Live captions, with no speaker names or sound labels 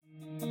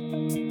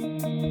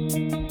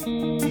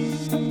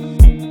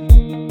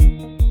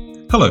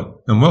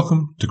Hello and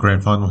welcome to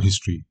Grand Final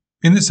History.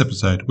 In this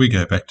episode we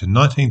go back to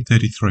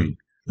 1933,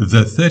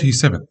 the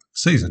 37th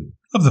season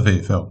of the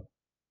VFL.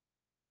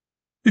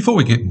 Before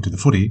we get into the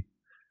footy,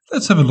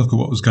 let's have a look at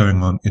what was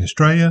going on in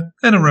Australia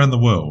and around the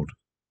world,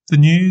 the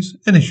news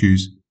and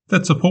issues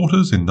that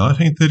supporters in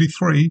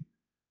 1933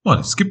 might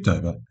have skipped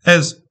over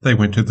as they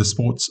went to the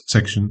sports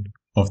section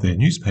of their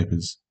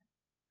newspapers.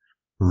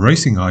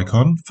 Racing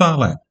icon Phar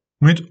Lap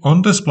went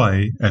on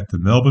display at the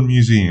Melbourne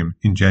Museum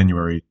in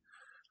January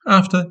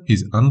after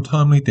his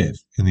untimely death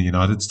in the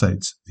United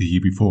States the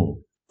year before.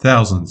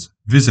 Thousands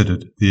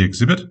visited the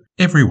exhibit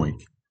every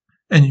week,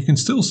 and you can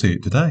still see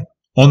it today.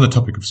 On the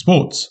topic of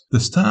sports, the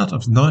start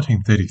of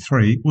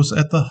 1933 was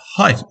at the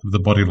height of the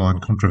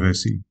bodyline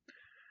controversy.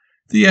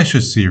 The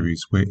Ashes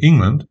series, where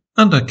England,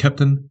 under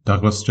captain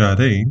Douglas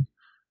Jardine,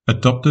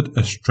 adopted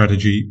a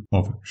strategy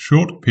of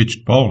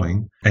short-pitched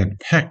bowling and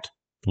packed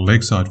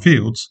leg-side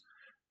fields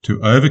to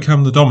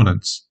overcome the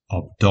dominance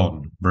of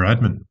Don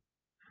Bradman.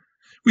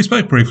 We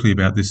spoke briefly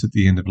about this at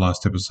the end of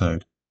last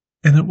episode,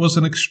 and it was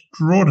an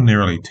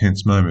extraordinarily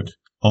tense moment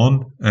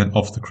on and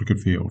off the cricket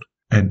field,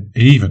 and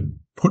even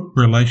put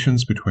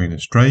relations between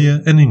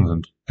Australia and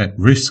England at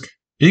risk.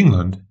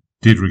 England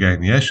did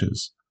regain the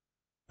Ashes,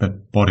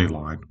 but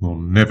Bodyline will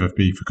never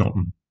be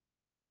forgotten.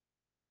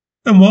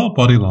 And while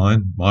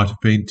Bodyline might have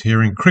been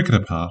tearing cricket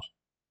apart,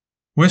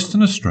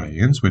 Western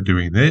Australians were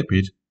doing their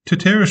bit to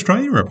tear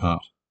Australia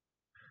apart.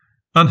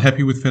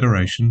 Unhappy with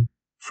Federation,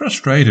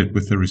 frustrated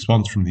with the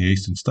response from the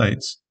eastern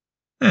states,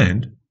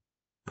 and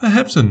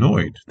perhaps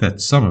annoyed that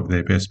some of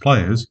their best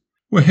players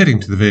were heading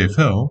to the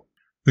VFL,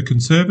 the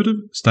Conservative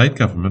state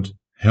government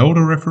held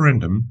a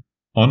referendum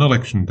on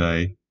election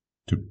day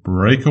to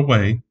break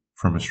away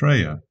from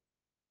Australia.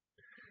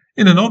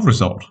 In an odd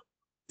result,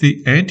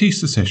 the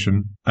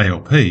anti-secession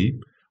ALP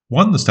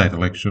won the state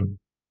election,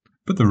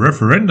 but the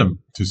referendum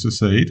to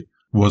secede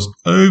was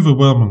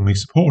overwhelmingly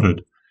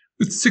supported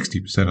with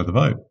 60% of the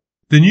vote.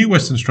 The new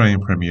Western Australian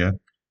Premier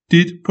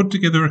did put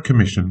together a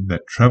commission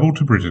that travelled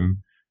to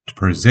Britain to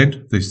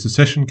present the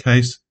secession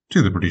case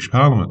to the British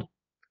Parliament.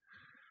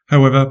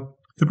 However,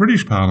 the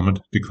British Parliament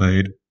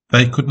declared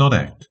they could not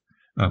act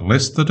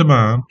unless the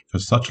demand for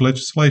such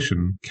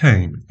legislation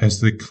came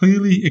as the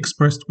clearly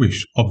expressed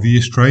wish of the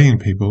Australian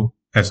people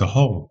as a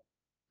whole.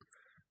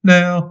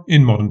 Now,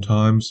 in modern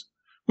times,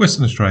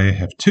 Western Australia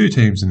have two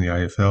teams in the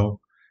AFL,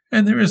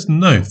 and there is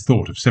no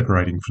thought of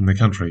separating from the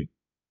country.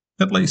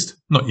 At least,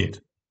 not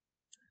yet.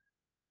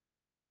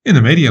 In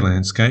the media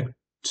landscape,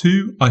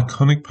 two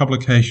iconic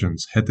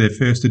publications had their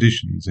first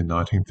editions in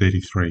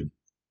 1933,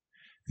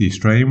 the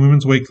Australian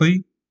Women's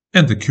Weekly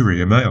and the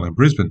Courier Mail in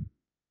Brisbane.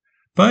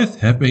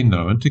 Both have been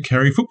known to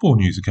carry football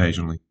news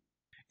occasionally.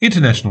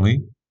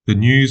 Internationally, the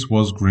news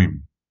was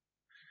grim.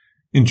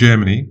 In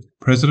Germany,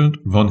 President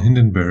von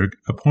Hindenburg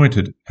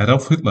appointed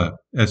Adolf Hitler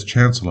as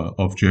Chancellor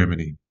of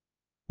Germany.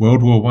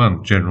 World War I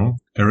General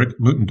Erich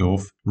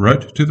Ludendorff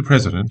wrote to the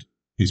President,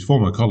 his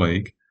former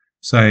colleague,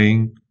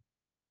 saying,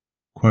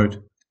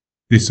 quote,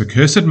 "This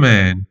accursed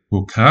man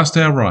will cast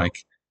our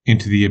Reich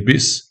into the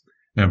abyss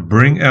and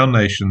bring our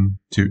nation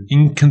to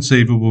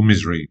inconceivable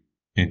misery."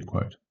 End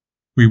quote.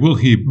 We will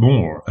hear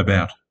more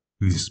about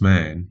this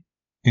man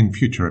in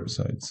future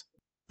episodes.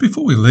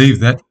 Before we leave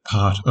that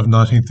part of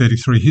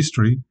 1933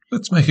 history,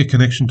 let's make a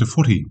connection to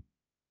footy.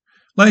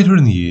 Later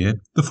in the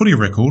year, the Footy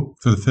Record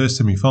for the first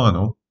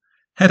semi-final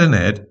had an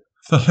ad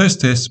for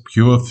Hostess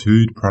Pure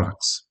Food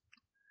products.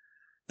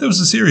 There was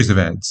a series of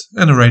ads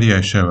and a radio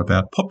show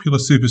about popular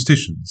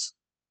superstitions.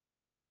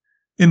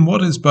 In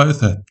what is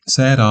both a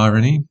sad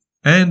irony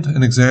and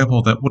an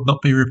example that would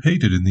not be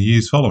repeated in the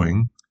years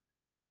following,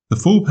 the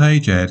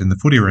full-page ad in the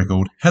Footy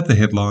Record had the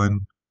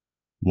headline,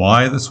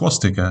 "Why the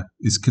Swastika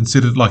is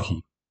Considered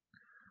Lucky,"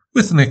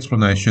 with an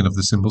explanation of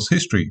the symbol's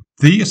history.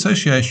 The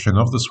association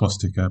of the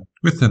swastika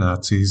with the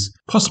Nazis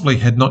possibly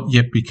had not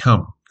yet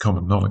become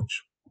common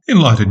knowledge. In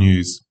lighter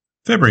news,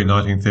 February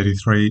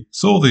 1933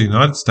 saw the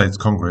United States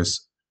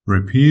Congress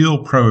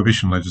repeal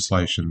prohibition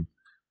legislation.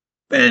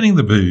 Banning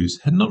the booze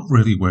had not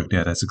really worked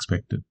out as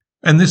expected,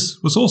 and this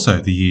was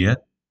also the year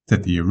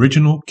that the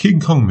original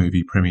King Kong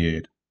movie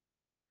premiered.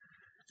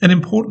 An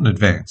important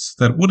advance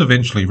that would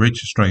eventually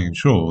reach Australian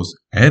shores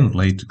and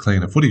lead to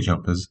cleaner footy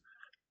jumpers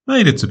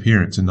made its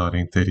appearance in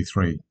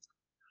 1933.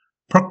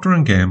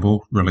 Procter &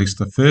 Gamble released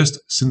the first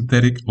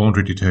synthetic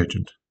laundry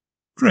detergent,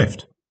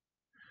 Dreft.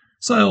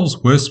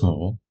 Sales were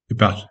small,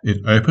 but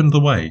it opened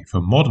the way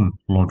for modern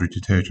laundry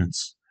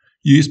detergents,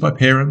 used by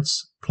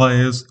parents,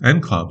 players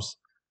and clubs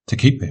to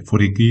keep their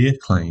footy gear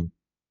clean.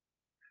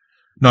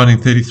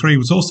 1933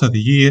 was also the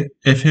year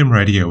FM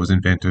radio was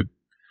invented,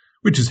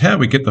 which is how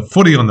we get the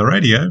footy on the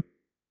radio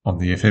on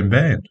the FM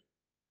band.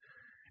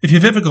 If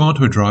you've ever gone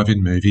to a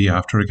drive-in movie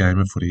after a game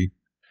of footy,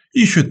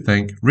 you should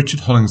thank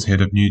Richard Hollingshead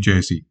of New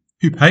Jersey,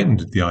 who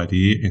patented the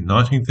idea in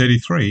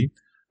 1933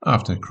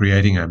 after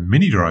creating a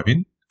mini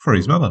drive-in for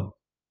his mother.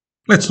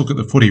 Let's look at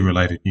the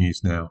footy-related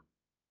news now.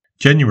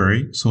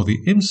 January saw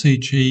the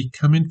MCG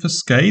come in for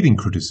scathing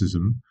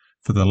criticism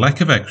for the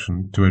lack of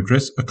action to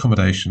address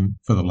accommodation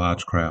for the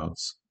large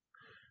crowds.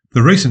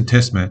 The recent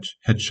Test match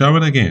had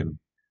shown again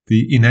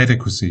the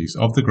inadequacies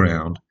of the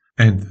ground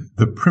and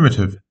the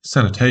primitive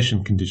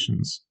sanitation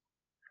conditions.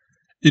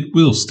 It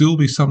will still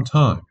be some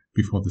time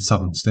before the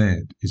Southern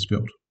Stand is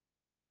built.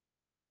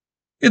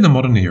 In the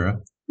modern era,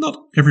 not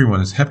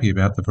everyone is happy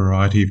about the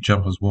variety of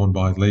jumpers worn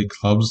by league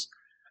clubs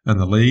and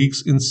the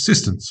league's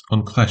insistence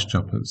on clash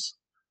jumpers.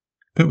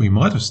 But we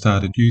might have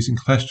started using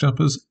clash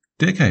jumpers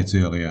decades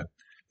earlier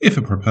if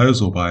a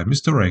proposal by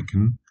Mr.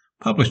 Rankin,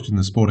 published in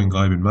the Sporting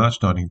Globe in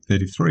March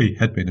 1933,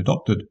 had been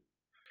adopted.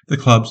 The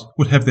clubs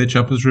would have their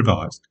jumpers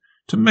revised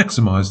to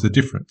maximise the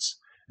difference,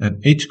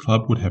 and each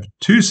club would have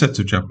 2 sets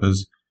of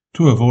jumpers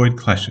to avoid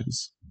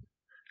clashes.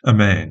 A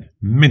man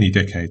many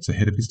decades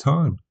ahead of his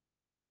time.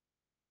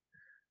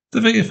 The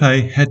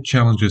VFA had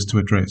challenges to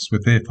address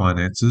with their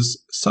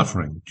finances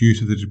suffering due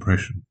to the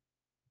Depression.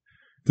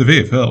 The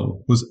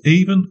VFL was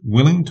even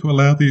willing to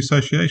allow the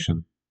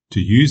association to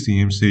use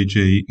the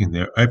MCG in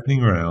their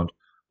opening round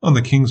on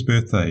the King's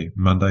Birthday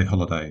Monday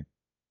holiday.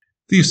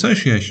 The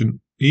association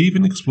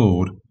even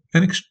explored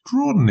an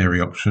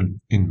extraordinary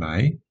option in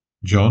May.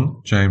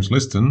 John James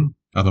Liston,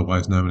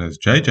 otherwise known as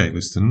JJ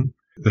Liston,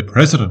 the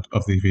president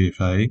of the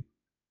VFA,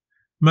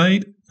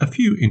 made a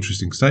few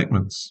interesting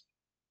statements.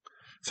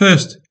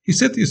 First, he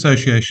said the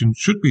association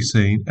should be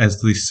seen as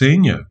the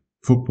senior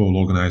football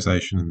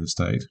organisation in the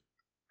state.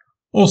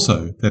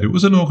 Also, that it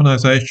was an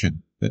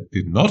organisation that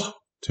did not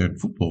turn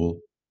football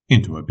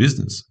into a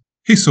business.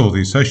 He saw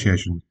the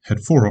association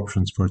had 4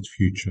 options for its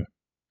future.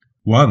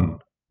 One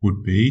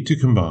would be to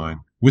combine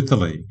with the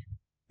league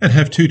and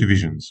have 2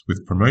 divisions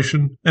with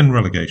promotion and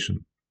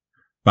relegation.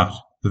 But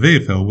the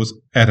VFL was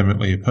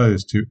adamantly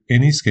opposed to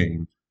any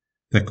scheme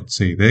that could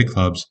see their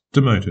clubs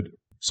demoted,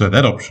 so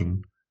that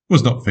option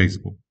was not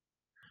feasible.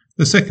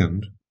 The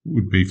second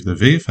would be for the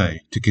VFA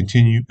to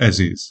continue as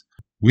is,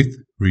 with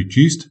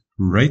reduced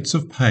rates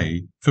of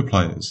pay for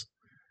players,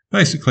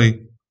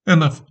 basically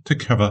enough to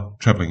cover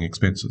travelling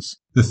expenses.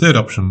 The third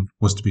option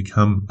was to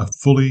become a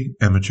fully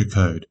amateur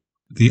code.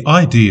 The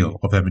ideal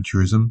of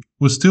amateurism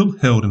was still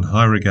held in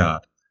high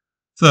regard,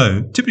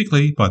 though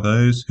typically by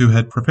those who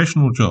had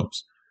professional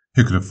jobs,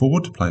 who could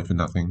afford to play for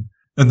nothing,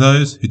 and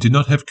those who did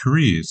not have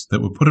careers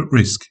that were put at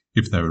risk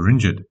if they were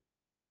injured.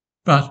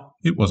 But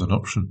it was an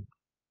option.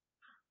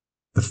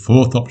 The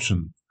fourth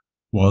option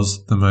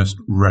was the most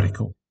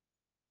radical.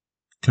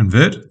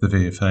 Convert the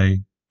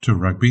VFA to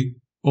rugby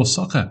or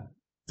soccer.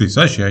 The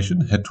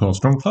association had 12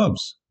 strong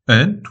clubs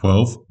and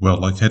 12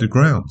 well-located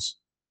grounds.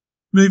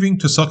 Moving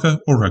to soccer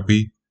or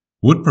rugby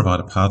would provide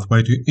a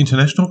pathway to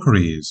international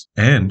careers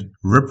and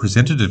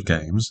representative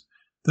games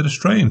that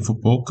Australian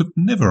football could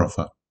never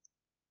offer.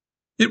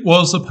 It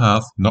was a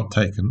path not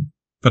taken,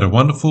 but a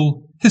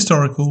wonderful,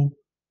 historical,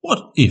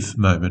 what-if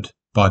moment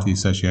by the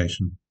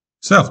association.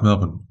 South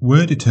Melbourne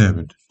were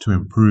determined to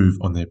improve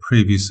on their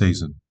previous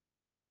season.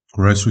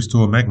 Grocery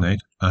store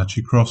magnate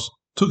Archie Cross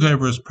took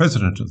over as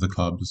president of the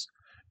clubs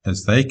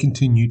as they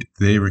continued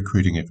their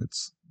recruiting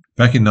efforts.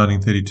 Back in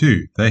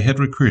 1932, they had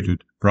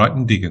recruited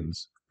Brighton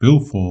Diggins, Bill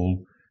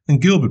Fall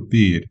and Gilbert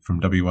Beard from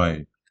WA,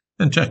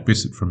 and Jack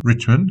Bissett from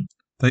Richmond.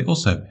 They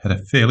also had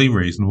a fairly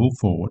reasonable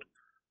forward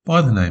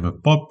by the name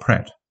of Bob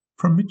Pratt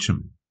from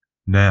Mitcham.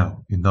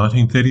 Now, in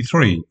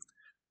 1933,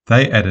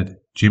 they added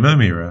Jim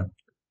O'Meara,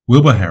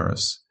 Wilbur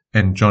Harris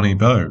and Johnny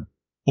Bowe,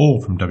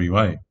 all from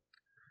WA.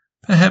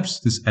 Perhaps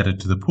this added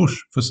to the push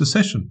for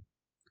secession,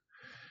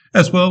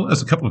 as well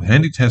as a couple of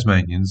handy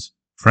Tasmanians,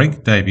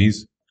 Frank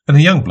Davies and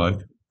a young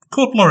bloke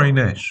called Laurie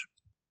Nash.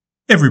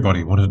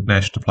 Everybody wanted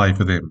Nash to play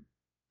for them.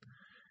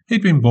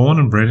 He'd been born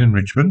and bred in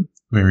Richmond,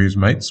 where he was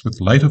mates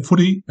with later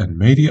footy and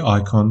media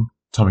icon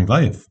Tommy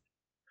Leith.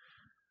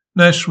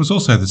 Nash was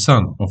also the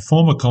son of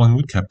former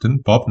Collingwood captain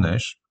Bob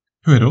Nash,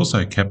 who had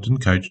also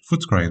captain-coached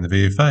Footscray in the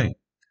VFA.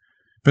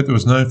 But there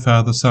was no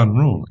father-son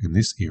rule in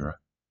this era,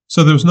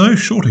 so there was no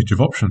shortage of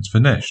options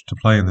for Nash to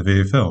play in the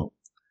VFL.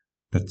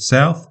 But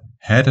South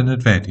had an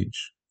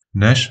advantage.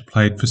 Nash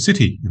played for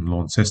City in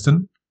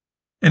Launceston,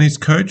 and his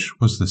coach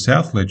was the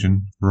South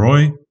legend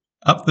Roy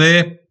 "Up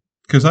There"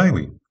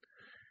 Kazali.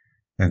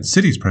 And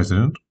City's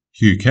president,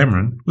 Hugh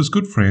Cameron, was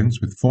good friends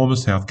with former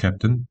South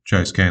captain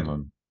Joe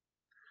Scanlon.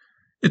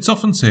 It's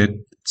often said,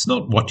 it's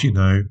not what you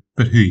know,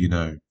 but who you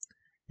know.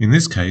 In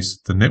this case,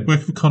 the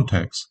network of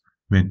contacts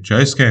meant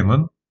Joe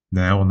Scanlon,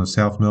 now on the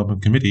South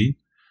Melbourne Committee,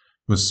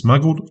 was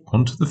smuggled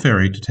onto the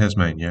ferry to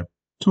Tasmania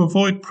to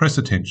avoid press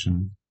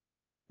attention,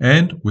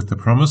 and with the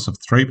promise of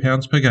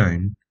 £3 per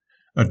game,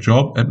 a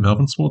job at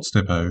Melbourne Sports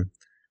Depot,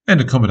 and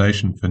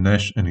accommodation for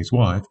Nash and his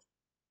wife,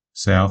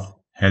 South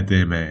had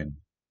their man.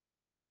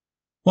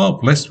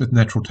 While blessed with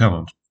natural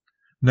talent,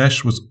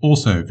 Nash was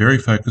also very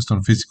focused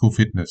on physical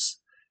fitness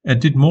and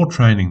did more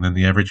training than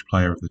the average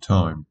player of the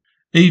time,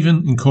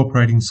 even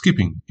incorporating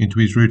skipping into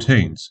his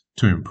routines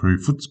to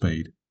improve foot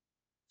speed.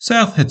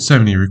 South had so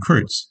many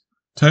recruits.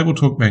 Table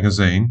Talk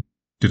magazine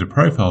did a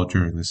profile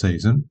during the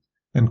season,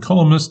 and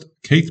columnist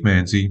Keith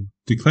Manzi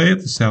declared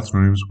the South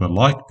Rooms were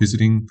like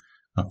visiting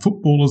a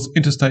footballers'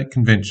 interstate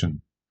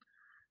convention.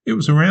 It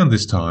was around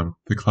this time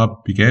the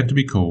club began to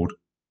be called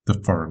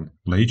the Foreign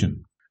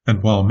Legion.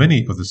 And while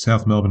many of the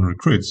South Melbourne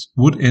recruits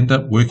would end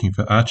up working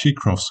for Archie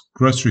Croft's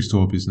grocery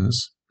store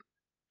business,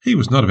 he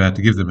was not about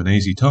to give them an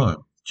easy time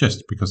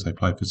just because they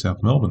played for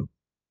South Melbourne.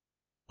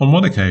 On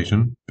one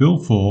occasion,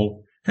 Bill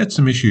Fall had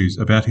some issues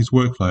about his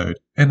workload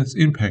and its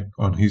impact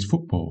on his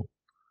football.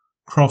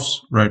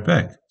 Crofts wrote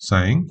back,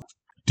 saying,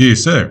 "Dear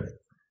Sir,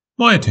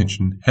 my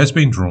attention has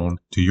been drawn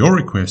to your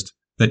request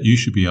that you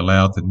should be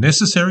allowed the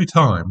necessary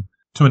time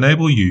to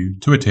enable you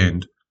to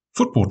attend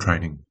football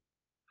training.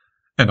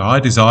 And I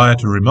desire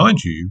to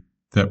remind you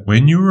that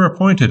when you were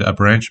appointed a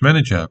branch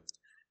manager,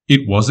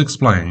 it was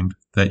explained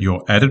that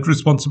your added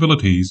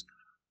responsibilities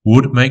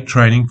would make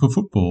training for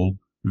football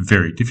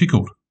very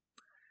difficult.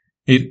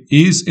 It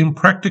is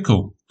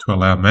impractical to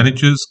allow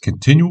managers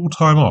continual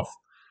time off,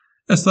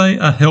 as they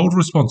are held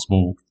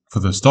responsible for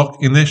the stock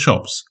in their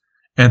shops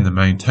and the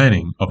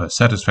maintaining of a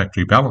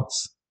satisfactory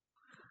balance."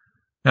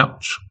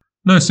 Ouch.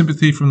 No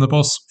sympathy from the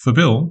boss for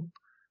Bill,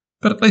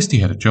 but at least he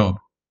had a job.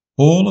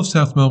 All of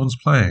South Melbourne's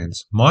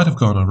plans might have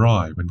gone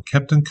awry when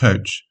Captain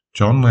Coach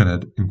John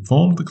Leonard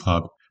informed the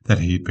club that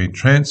he had been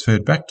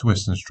transferred back to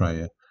Western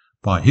Australia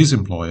by his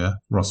employer,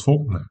 Ross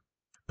Faulkner.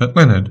 But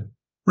Leonard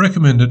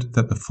recommended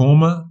that the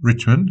former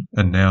Richmond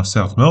and now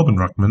South Melbourne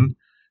ruckman,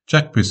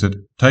 Jack Bissett,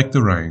 take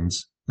the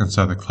reins, and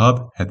so the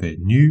club had their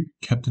new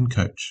captain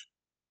coach.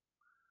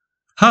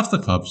 Half the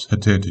clubs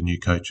had turned to new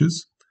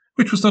coaches,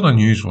 which was not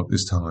unusual at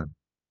this time.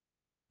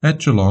 At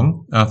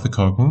Geelong, Arthur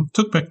Coghlan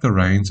took back the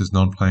reins as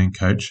non-playing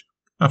coach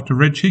after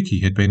Reg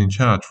Hickey had been in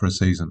charge for a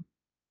season.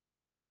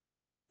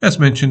 As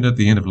mentioned at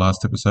the end of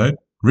last episode,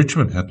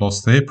 Richmond had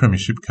lost their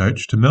premiership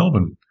coach to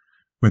Melbourne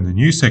when the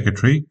new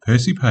secretary,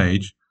 Percy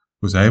Page,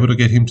 was able to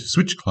get him to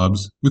switch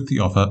clubs with the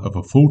offer of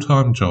a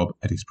full-time job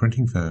at his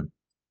printing firm.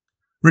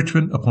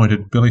 Richmond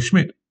appointed Billy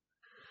Schmidt,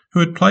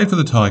 who had played for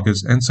the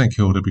Tigers and St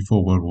Kilda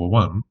before World War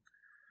I,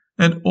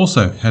 and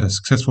also had a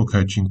successful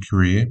coaching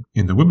career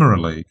in the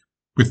Wimmera League,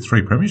 with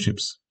 3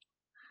 premierships.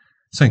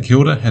 St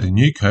Kilda had a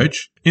new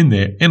coach in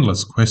their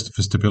endless quest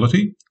for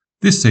stability.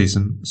 This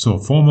season saw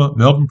former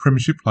Melbourne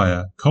Premiership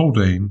player Cole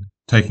Dean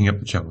taking up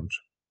the challenge.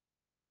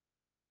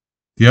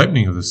 The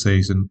opening of the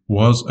season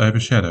was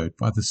overshadowed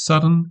by the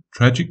sudden,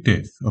 tragic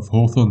death of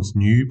Hawthorn's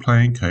new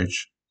playing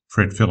coach,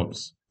 Fred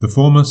Phillips. The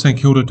former St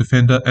Kilda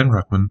defender and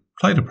ruckman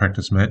played a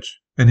practice match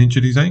and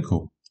injured his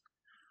ankle.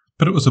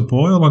 But it was a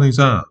boil on his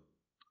arm,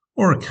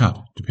 or a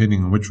cut,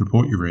 depending on which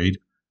report you read,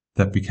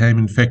 that became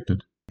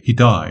infected. He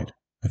died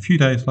a few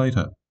days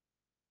later.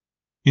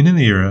 In an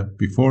era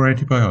before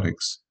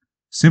antibiotics,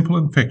 simple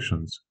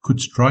infections could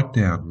strike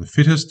down the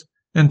fittest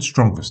and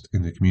strongest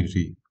in the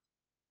community.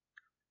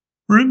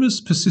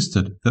 Rumours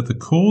persisted that the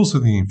cause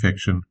of the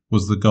infection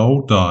was the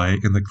gold dye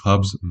in the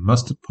club's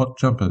mustard pot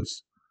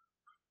jumpers,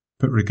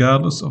 but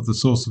regardless of the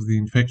source of the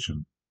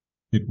infection,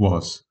 it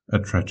was a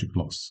tragic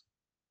loss.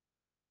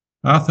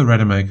 Arthur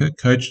Rademacher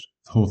coached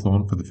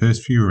Hawthorn for the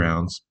first few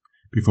rounds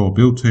before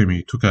Bill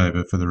Toomey took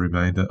over for the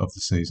remainder of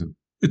the season.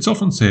 It's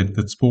often said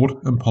that sport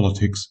and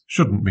politics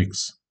shouldn't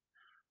mix,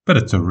 but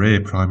it's a rare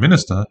Prime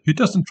Minister who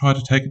doesn't try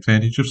to take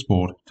advantage of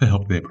sport to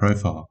help their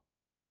profile.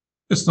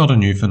 It's not a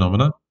new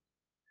phenomenon.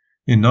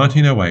 In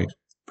 1908,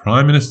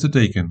 Prime Minister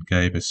Deakin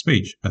gave a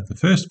speech at the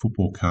first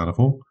football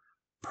carnival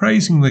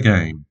praising the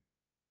game,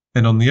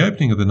 and on the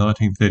opening of the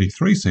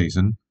 1933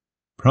 season,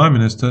 Prime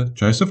Minister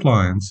Joseph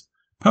Lyons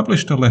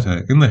published a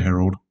letter in the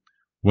Herald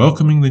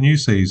welcoming the new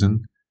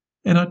season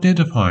and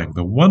identifying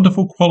the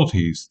wonderful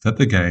qualities that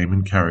the game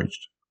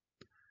encouraged.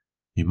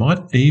 You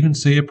might even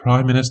see a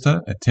Prime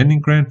Minister attending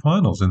grand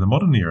finals in the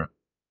modern era.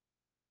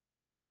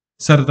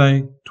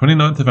 Saturday,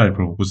 29th of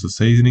April was the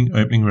seasoning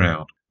opening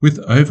round, with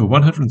over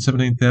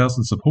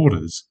 117,000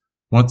 supporters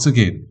once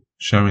again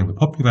showing the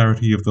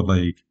popularity of the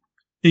league,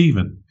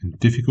 even in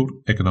difficult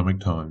economic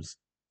times.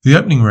 The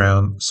opening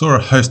round saw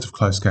a host of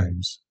close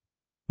games.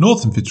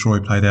 North and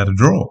Fitzroy played out a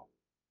draw.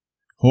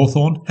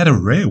 Hawthorn had a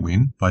rare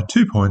win by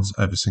 2 points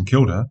over St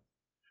Kilda.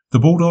 The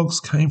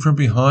Bulldogs came from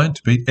behind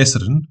to beat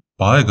Essendon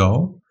by a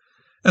goal,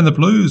 and the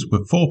Blues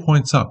were 4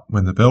 points up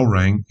when the bell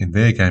rang in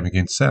their game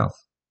against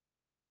South.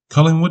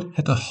 Collingwood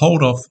had to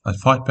hold off a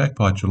fight back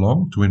by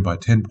Geelong to win by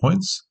 10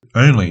 points.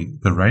 Only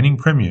the reigning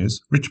premiers,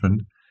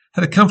 Richmond,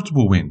 had a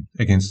comfortable win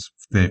against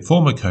their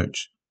former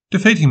coach,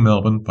 defeating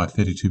Melbourne by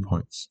 32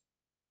 points.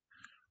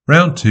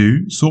 Round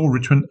 2 saw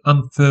Richmond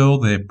unfurl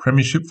their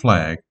premiership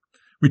flag,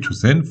 which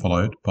was then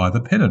followed by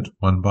the pennant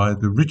won by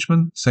the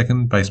Richmond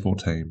second baseball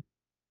team.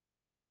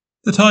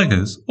 The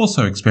Tigers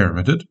also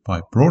experimented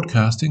by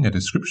broadcasting a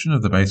description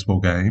of the baseball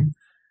game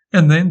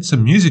and then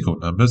some musical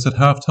numbers at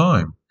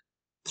half-time,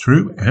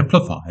 through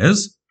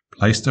amplifiers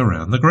placed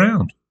around the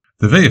ground.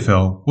 The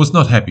VFL was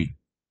not happy,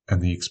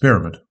 and the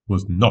experiment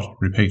was not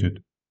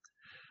repeated.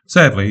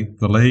 Sadly,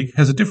 the league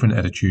has a different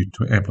attitude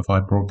to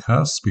amplified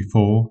broadcasts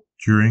before,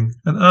 during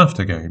and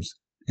after games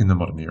in the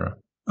modern era.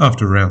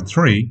 After round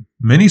 3,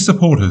 many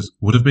supporters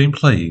would have been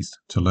pleased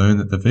to learn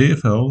that the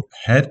VFL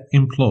had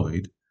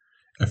employed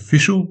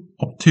official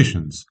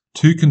opticians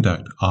to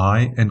conduct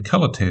eye and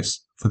colour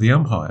tests for the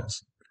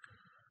umpires.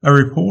 a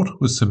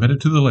report was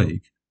submitted to the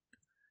league,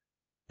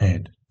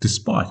 and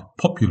despite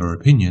popular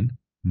opinion,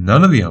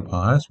 none of the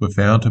umpires were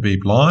found to be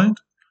blind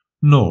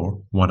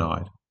nor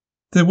one-eyed.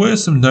 There were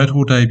some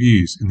notable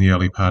debuts in the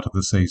early part of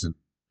the season.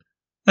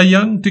 A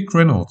young Dick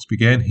Reynolds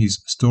began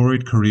his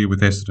storied career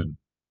with Essendon.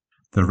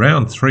 The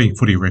Round 3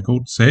 footy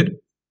record said,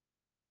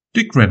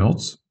 "Dick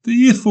Reynolds, the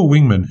youthful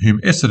wingman whom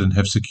Essendon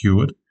have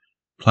secured,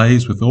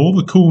 plays with all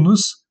the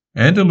coolness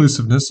and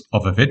elusiveness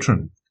of a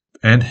veteran,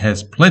 and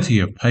has plenty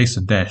of pace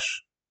and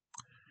dash."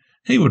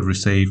 He would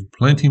receive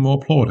plenty more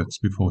plaudits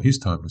before his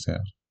time was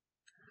out.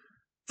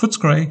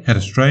 Footscray had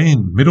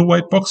Australian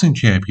middleweight boxing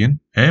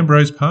champion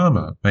Ambrose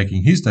Palmer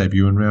making his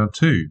debut in Round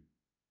 2.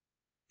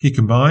 He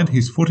combined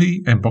his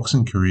footy and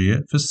boxing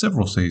career for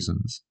several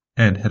seasons,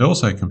 and had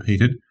also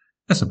competed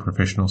as a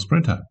professional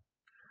sprinter.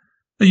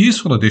 A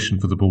useful addition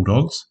for the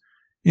Bulldogs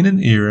in an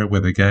era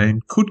where the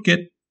game could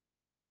get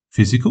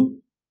physical.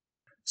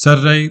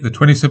 Saturday, the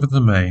 27th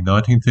of May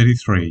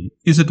 1933,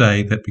 is a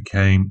day that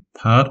became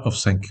part of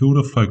St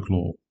Kilda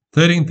folklore.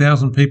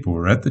 13,000 people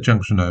were at the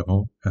Junction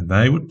Oval, and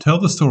they would tell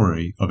the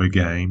story of a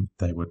game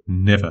they would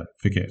never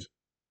forget.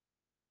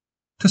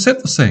 To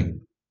set the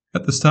scene,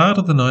 at the start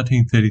of the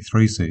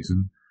 1933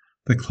 season,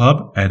 the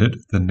club added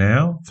the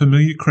now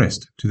familiar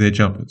crest to their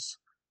jumpers,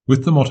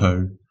 with the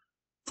motto,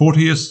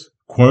 Fortius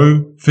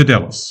Quo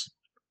Fidelis,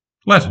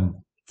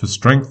 Latin for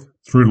strength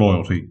through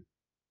loyalty.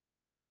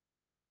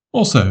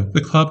 Also,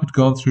 the club had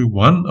gone through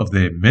one of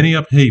their many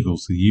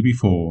upheavals the year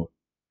before,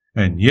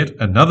 and yet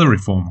another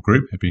reform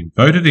group had been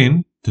voted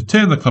in to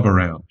turn the club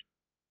around.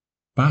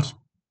 But,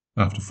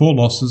 after 4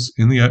 losses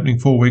in the opening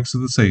 4 weeks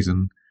of the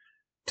season,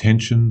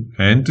 tension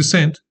and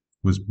dissent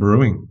was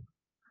brewing.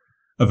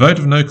 A vote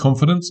of no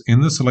confidence in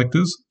the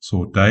selectors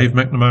saw Dave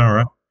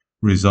McNamara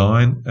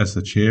resign as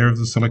the chair of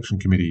the selection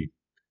committee.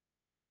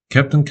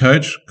 Captain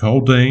coach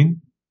Cole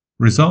Dean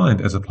resigned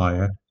as a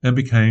player and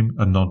became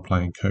a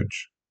non-playing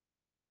coach.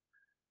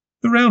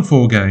 The Round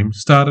 4 game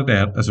started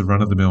out as a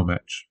run-of-the-mill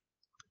match.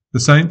 The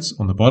Saints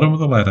on the bottom of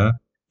the ladder,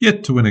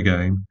 yet to win a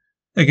game,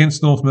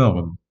 against North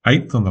Melbourne,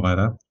 8th on the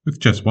ladder, with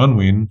just 1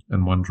 win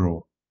and 1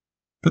 draw.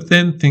 But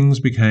then things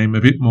became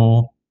a bit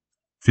more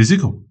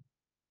physical.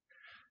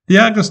 The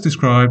Argus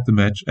described the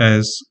match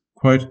as,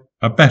 quote,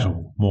 a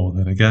battle more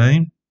than a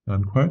game,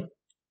 unquote.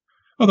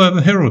 Although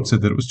the Herald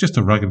said that it was just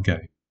a rugged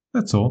game.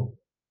 That's all.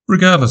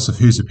 Regardless of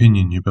whose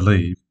opinion you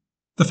believe,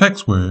 the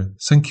facts were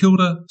St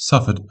Kilda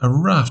suffered a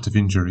raft of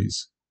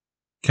injuries.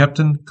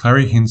 Captain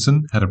Clary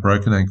Hinson had a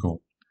broken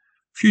ankle.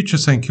 Future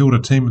St Kilda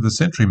Team of the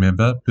Century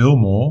member Bill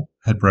Moore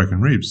had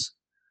broken ribs.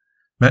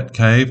 Matt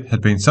Cave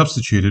had been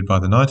substituted by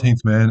the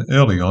 19th man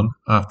early on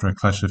after a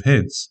clash of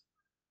heads.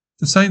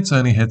 The Saints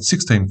only had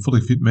 16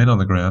 fully fit men on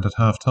the ground at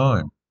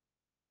half-time.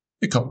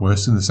 It got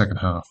worse in the second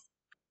half.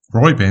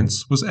 Roy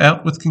Bence was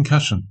out with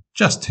concussion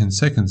just 10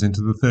 seconds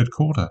into the third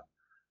quarter,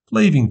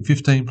 leaving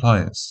 15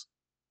 players.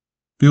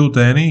 Bill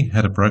Danny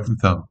had a broken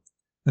thumb,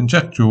 and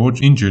Jack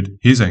George injured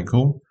his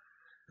ankle,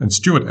 and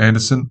Stuart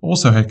Anderson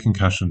also had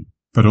concussion,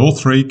 but all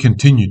 3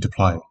 continued to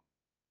play.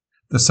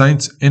 The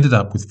Saints ended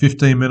up with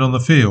 15 men on the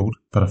field,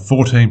 but a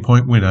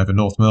 14-point win over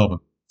North Melbourne.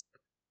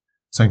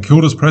 St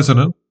Kilda's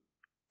president,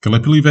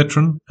 Gallipoli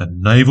veteran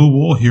and naval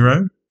war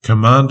hero,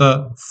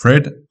 Commander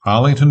Fred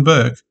Arlington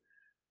Burke,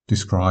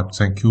 described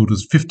St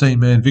Kilda's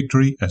 15-man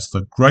victory as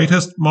the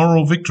greatest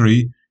moral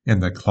victory in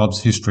the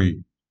club's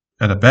history,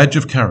 and a badge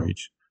of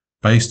courage,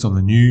 based on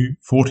the new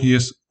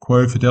Fortius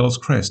Quo Fidelis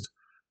crest,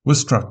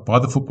 was struck by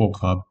the football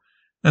club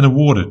and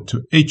awarded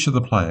to each of the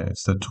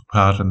players that took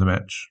part in the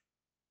match.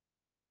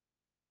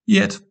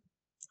 Yet,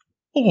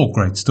 all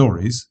great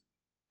stories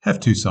have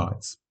 2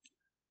 sides.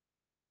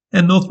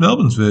 And North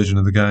Melbourne's version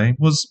of the game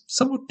was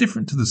somewhat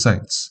different to the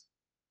Saints.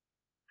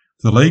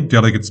 The league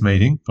delegates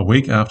meeting a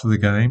week after the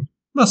game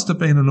must have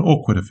been an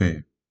awkward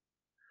affair.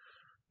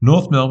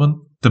 North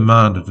Melbourne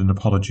demanded an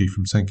apology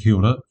from St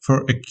Kilda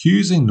for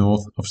accusing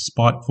North of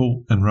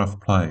spiteful and rough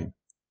play.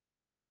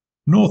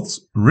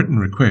 North's written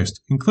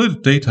request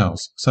included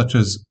details such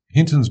as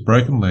Hinton's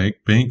broken leg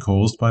being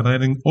caused by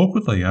landing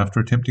awkwardly after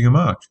attempting a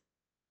mark.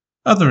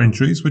 Other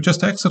injuries were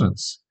just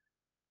accidents.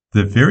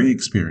 The very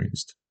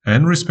experienced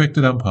and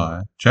respected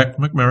umpire, Jack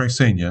McMurray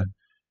Sr.,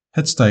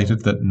 had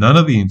stated that none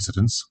of the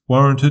incidents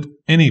warranted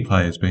any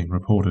players being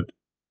reported.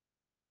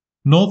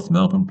 North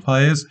Melbourne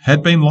players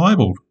had been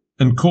libelled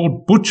and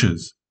called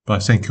butchers by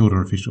St Kilda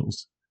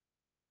officials.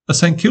 A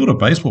St Kilda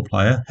baseball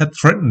player had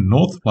threatened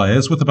North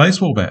players with a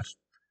baseball bat.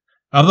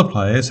 Other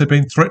players had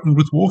been threatened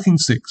with walking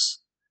sticks.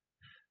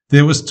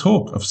 There was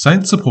talk of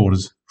Saint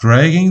supporters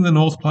dragging the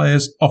North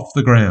players off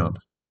the ground.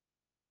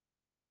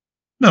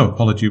 No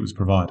apology was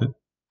provided.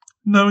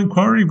 No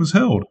inquiry was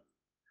held.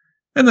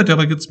 And the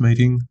delegates'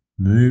 meeting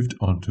moved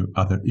on to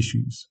other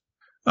issues.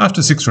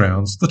 After 6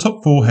 rounds, the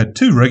top 4 had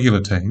 2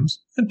 regular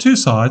teams and 2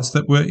 sides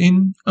that were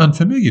in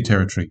unfamiliar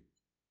territory.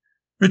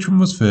 Richmond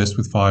was first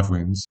with 5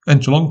 wins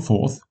and Geelong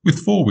fourth with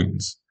 4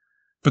 wins.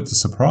 But the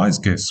surprise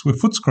guests were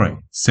Footscray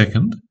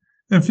second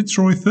and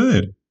Fitzroy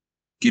third,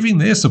 giving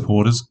their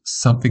supporters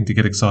something to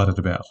get excited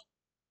about.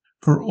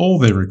 For all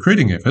their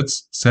recruiting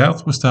efforts,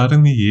 South were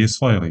starting the year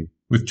slowly,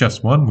 with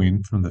just one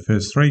win from the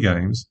first 3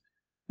 games,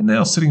 and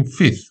now sitting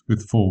 5th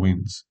with 4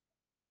 wins.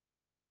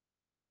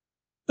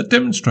 A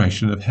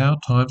demonstration of how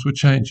times were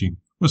changing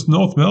was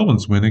North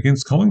Melbourne's win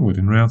against Collingwood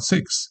in round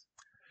 6,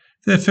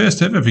 their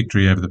first ever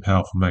victory over the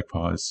powerful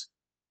Magpies.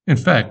 In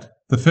fact,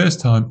 the first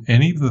time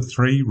any of the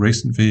 3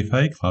 recent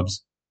VFA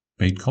clubs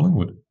beat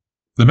Collingwood.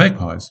 The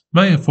Magpies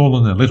may have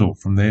fallen a little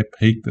from their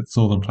peak that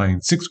saw them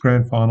playing 6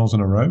 grand finals in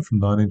a row from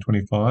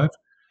 1925,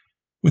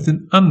 with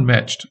an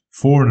unmatched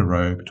 4 in a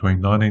row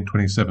between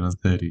 1927 and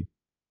 30.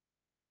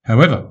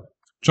 However,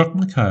 Jock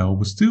McHale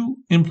was still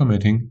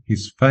implementing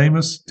his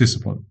famous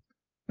discipline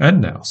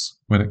and nous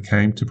when it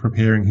came to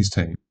preparing his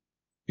team.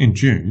 In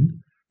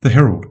June, the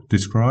Herald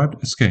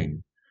described a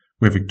scheme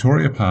where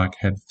Victoria Park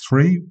had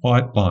 3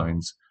 white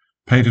lines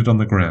painted on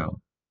the ground,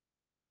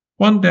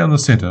 one down the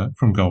centre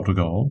from goal to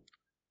goal,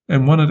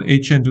 and one at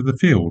each end of the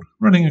field,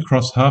 running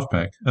across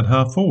half-back and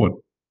half-forward.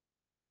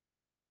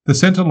 The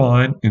centre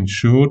line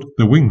ensured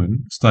the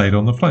wingmen stayed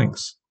on the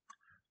flanks.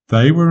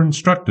 They were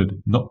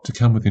instructed not to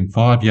come within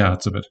 5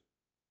 yards of it.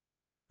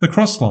 The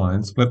cross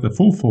lines let the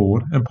full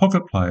forward and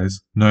pocket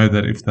players know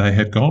that if they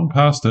had gone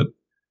past it,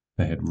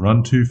 they had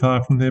run too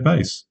far from their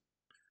base.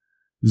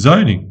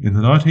 Zoning in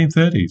the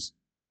 1930s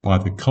by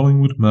the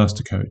Collingwood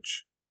master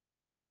coach.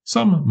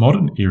 Some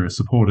modern-era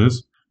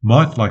supporters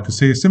might like to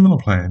see a similar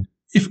plan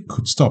if it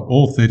could stop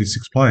all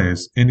 36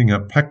 players ending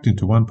up packed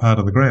into one part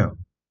of the ground.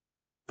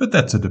 But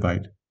that's a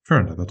debate for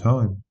another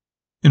time.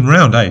 In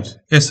round 8,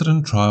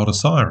 Essendon trialled a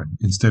siren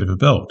instead of a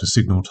bell to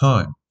signal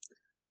time.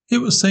 It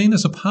was seen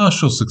as a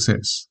partial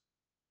success.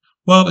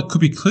 While it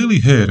could be clearly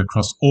heard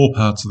across all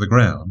parts of the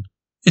ground,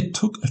 it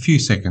took a few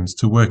seconds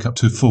to work up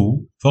to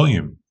full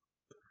volume.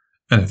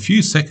 And a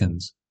few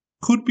seconds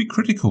could be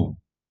critical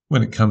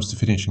when it comes to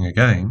finishing a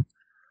game,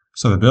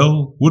 so the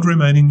bell would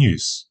remain in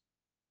use.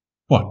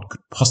 What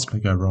could possibly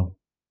go wrong?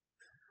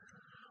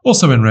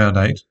 Also in round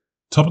 8,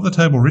 top of the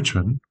table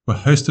Richmond were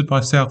hosted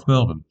by South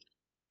Melbourne,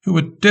 who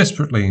were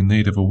desperately in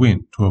need of a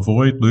win to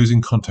avoid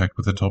losing contact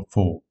with the top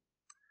 4.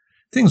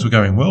 Things were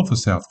going well for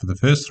South for the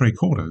first 3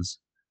 quarters,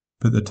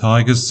 but the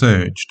Tigers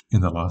surged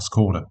in the last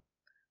quarter.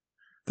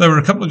 They were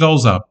a couple of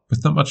goals up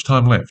with not much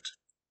time left.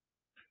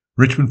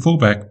 Richmond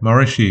fullback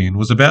Murray Sheehan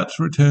was about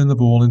to return the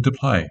ball into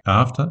play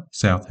after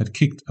South had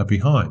kicked a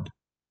behind.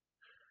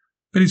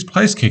 But his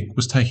place kick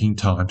was taking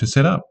time to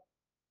set up.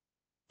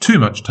 Too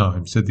much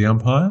time, said the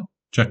umpire,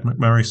 Jack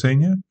McMurray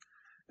Sr.,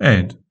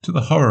 and, to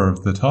the horror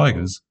of the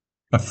Tigers,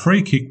 a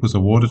free kick was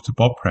awarded to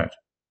Bob Pratt,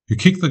 who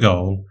kicked the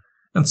goal,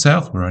 and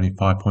South were only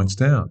 5 points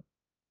down.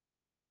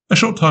 A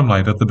short time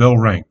later, the bell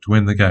rang to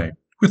end the game,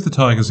 with the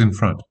Tigers in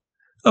front,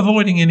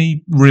 avoiding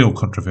any real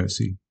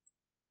controversy.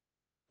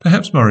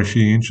 Perhaps Murray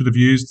Sheehan should have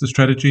used the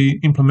strategy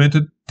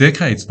implemented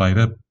decades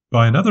later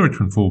by another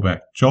Richmond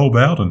fullback, Joel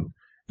Bowden,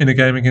 in a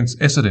game against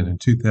Essendon in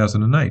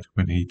 2008,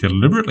 when he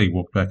deliberately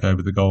walked back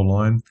over the goal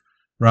line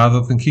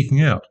rather than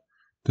kicking out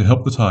to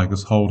help the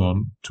Tigers hold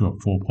on to a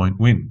 4-point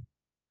win.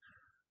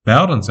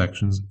 Bowden's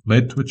actions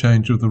led to a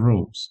change of the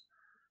rules.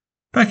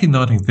 Back in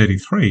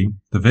 1933,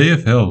 the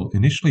VFL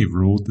initially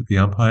ruled that the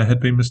umpire had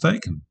been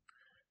mistaken.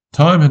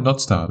 Time had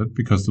not started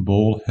because the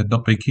ball had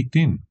not been kicked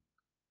in.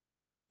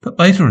 But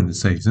later in the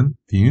season,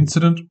 the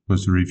incident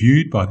was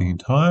reviewed by the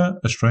entire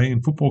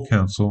Australian Football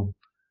Council,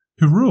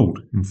 who ruled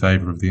in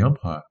favour of the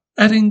umpire.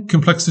 Adding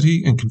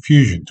complexity and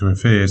confusion to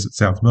affairs at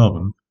South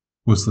Melbourne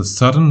was the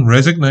sudden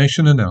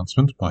resignation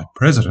announcement by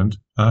President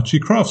Archie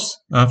Crofts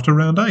after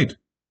round 8.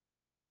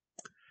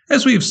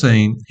 As we have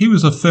seen, he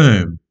was a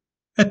firm,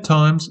 at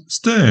times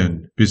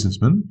stern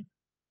businessman,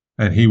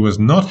 and he was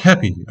not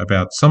happy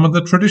about some of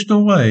the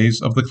traditional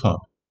ways of the club.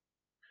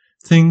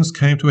 Things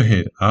came to a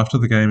head after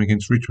the game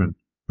against Richmond,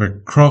 where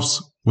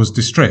Crofts was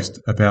distressed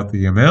about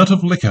the amount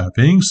of liquor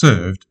being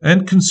served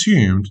and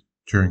consumed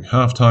during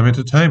half-time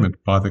entertainment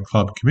by the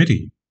club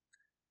committee.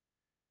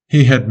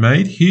 He had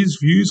made his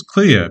views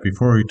clear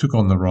before he took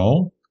on the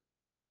role,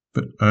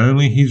 but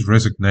only his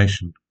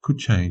resignation could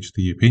change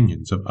the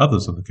opinions of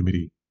others on the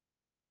committee.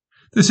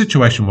 The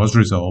situation was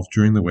resolved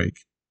during the week.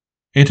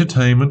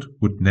 Entertainment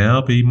would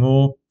now be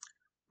more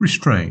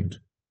restrained,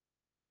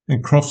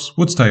 and Crofts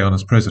would stay on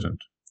as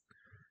president.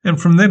 And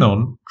from then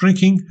on,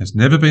 drinking has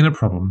never been a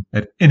problem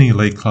at any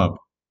league club.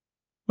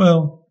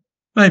 Well,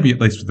 maybe at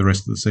least for the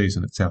rest of the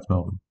season at South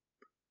Melbourne.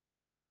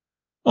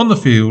 On the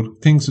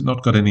field, things had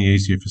not got any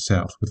easier for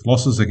South, with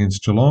losses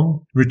against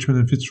Geelong, Richmond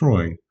and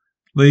Fitzroy,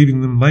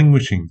 leaving them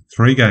languishing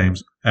 3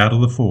 games out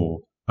of the 4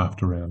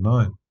 after round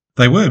 9.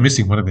 They were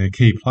missing one of their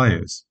key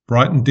players,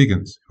 Brighton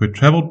Diggins, who had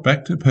travelled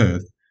back to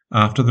Perth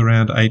after the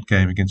round 8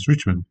 game against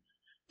Richmond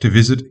to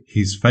visit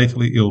his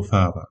fatally ill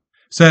father.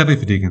 Sadly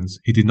for Diggins,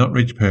 he did not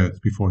reach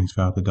Perth before his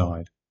father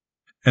died,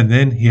 and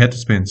then he had to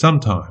spend some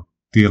time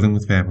dealing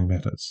with family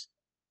matters.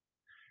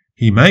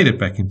 He made it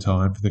back in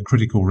time for the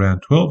critical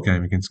round 12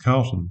 game against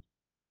Carlton,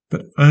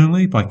 but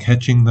only by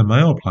catching the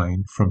mail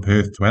plane from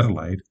Perth to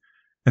Adelaide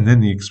and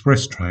then the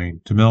express train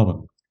to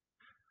Melbourne,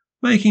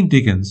 making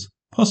Diggins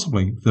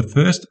possibly the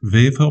first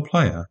VFL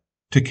player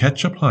to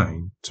catch a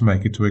plane to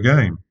make it to a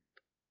game.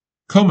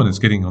 Common as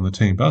getting on the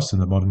team bus in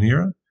the modern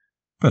era,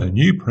 but a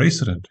new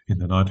precedent in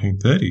the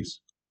 1930s.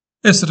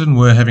 Essendon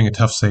were having a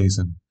tough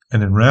season,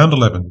 and in round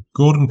 11,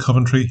 Gordon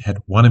Coventry had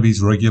one of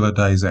his regular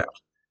days out,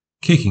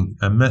 kicking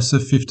a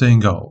massive 15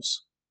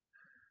 goals.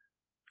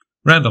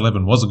 Round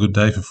 11 was a good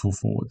day for full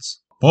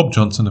forwards. Bob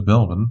Johnson of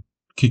Melbourne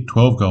kicked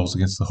 12 goals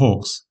against the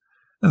Hawks,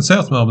 and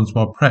South Melbourne's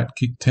Bob Pratt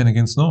kicked 10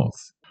 against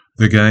North.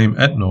 The game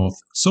at North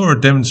saw a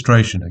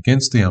demonstration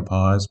against the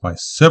umpires by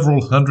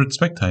several hundred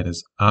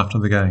spectators after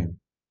the game.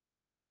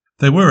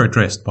 They were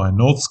addressed by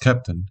North's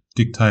captain,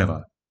 Dick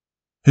Taylor,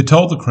 who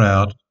told the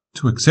crowd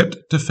to accept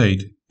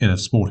defeat in a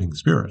sporting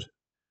spirit.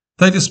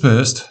 They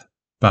dispersed,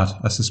 but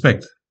I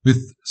suspect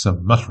with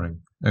some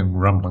muttering and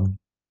grumbling.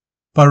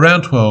 By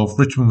round 12,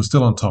 Richmond was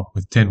still on top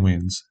with 10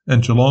 wins,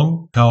 and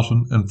Geelong,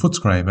 Carlton and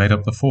Footscray made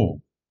up the 4.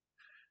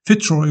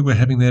 Fitzroy were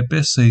having their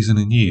best season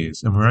in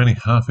years and were only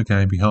half a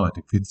game behind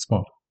in 5th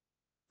spot.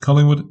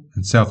 Collingwood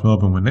and South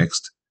Melbourne were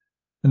next,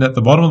 and at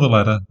the bottom of the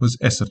ladder was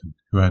Essendon,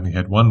 who only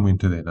had 1 win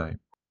to their name.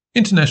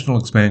 International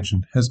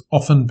expansion has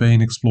often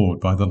been explored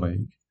by the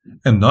league,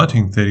 and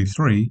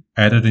 1933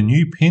 added a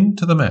new pin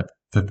to the map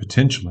for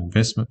potential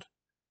investment.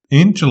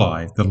 In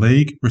July, the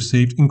league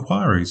received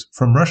inquiries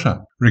from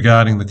Russia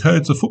regarding the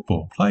codes of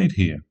football played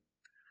here.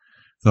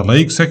 The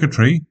league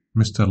secretary,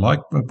 Mr. Like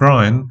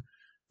O'Brien,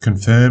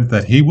 confirmed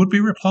that he would be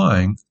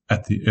replying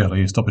at the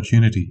earliest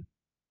opportunity.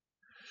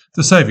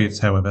 The Soviets,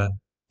 however,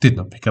 did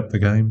not pick up the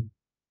game.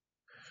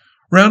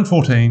 Round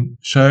 14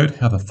 showed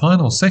how the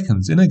final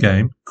seconds in a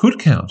game could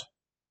count,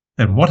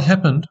 and what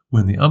happened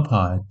when the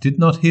umpire did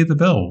not hear the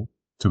bell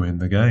to end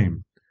the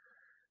game.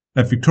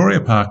 At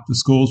Victoria Park, the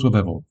scores were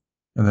level,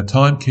 and the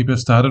timekeeper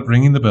started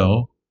ringing the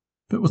bell,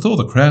 but with all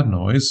the crowd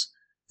noise,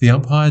 the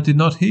umpire did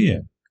not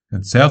hear,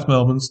 and South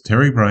Melbourne's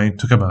Terry Brain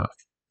took a mark.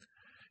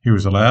 He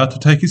was allowed to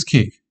take his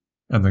kick,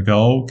 and the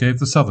goal gave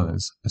the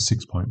Southerners a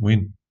 6-point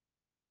win.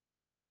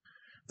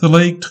 The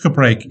league took a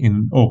break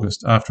in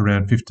August after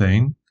round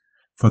 15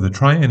 for the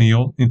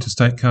triennial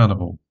Interstate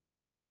Carnival,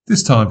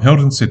 this time held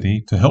in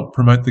Sydney to help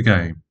promote the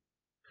game.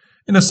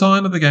 In a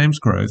sign of the game's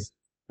growth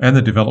and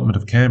the development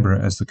of Canberra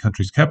as the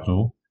country's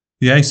capital,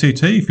 the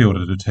ACT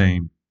fielded a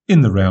team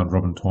in the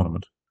round-robin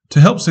tournament.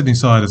 To help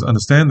Sydney-siders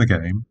understand the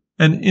game,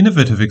 an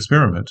innovative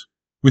experiment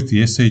with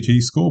the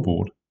SCG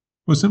scoreboard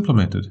was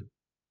implemented.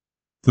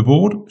 The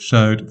board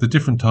showed the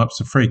different types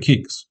of free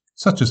kicks,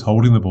 such as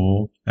holding the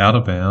ball, out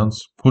of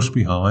bounds, push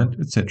behind,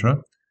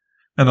 etc.,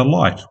 and a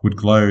light would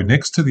glow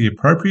next to the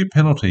appropriate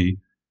penalty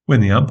when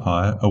the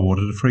umpire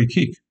awarded a free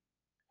kick.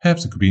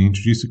 Perhaps it could be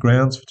introduced to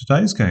grounds for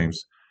today's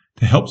games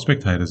to help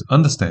spectators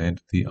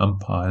understand the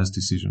umpire's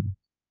decision.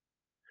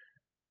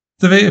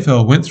 The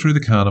VFL went through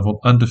the carnival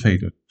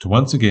undefeated to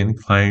once again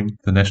claim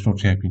the national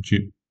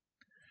championship.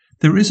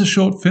 There is a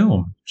short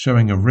film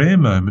showing a rare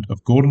moment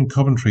of Gordon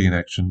Coventry in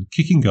action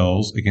kicking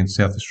goals against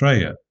South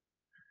Australia.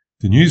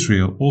 The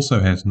newsreel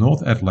also has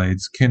North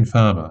Adelaide's Ken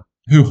Farmer,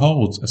 who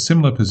holds a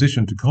similar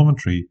position to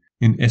Coventry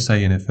in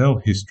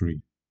SANFL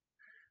history.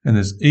 And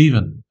there's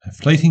even a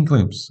fleeting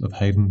glimpse of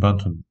Hayden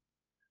Bunton,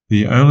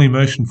 the only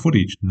motion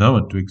footage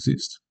known to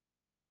exist.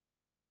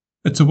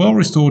 It's a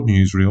well-restored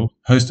newsreel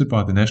hosted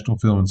by the National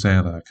Film and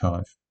Sound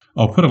Archive.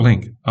 I'll put a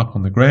link up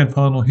on the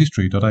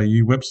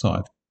grandfinalhistory.au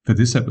website for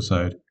this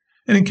episode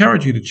and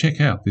encourage you to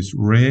check out this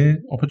rare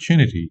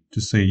opportunity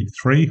to see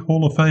 3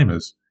 Hall of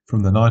Famers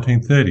from the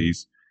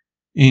 1930s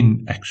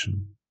in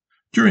action.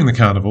 During the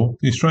carnival,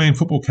 the Australian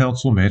Football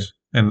Council met,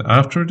 and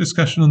after a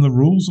discussion on the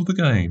rules of the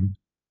game,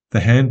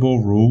 the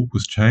handball rule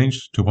was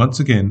changed to once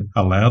again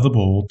allow the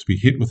ball to be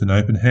hit with an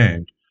open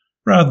hand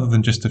rather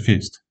than just a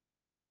fist.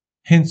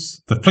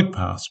 Hence, the flick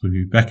pass would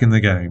be back in the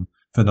game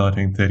for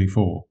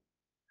 1934.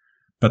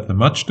 But the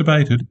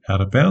much-debated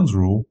out-of-bounds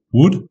rule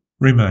would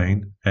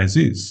remain as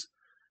is,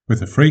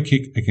 with a free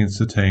kick against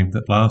the team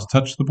that last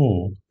touched the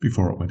ball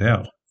before it went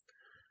out,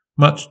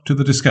 much to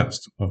the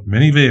disgust of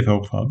many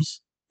VFL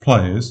clubs,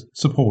 players,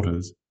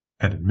 supporters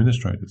and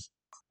administrators.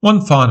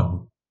 One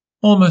final,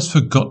 almost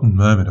forgotten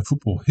moment of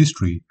football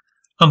history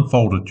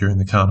unfolded during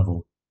the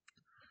carnival.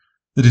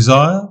 The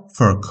desire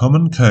for a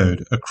common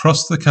code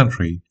across the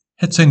country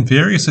had seen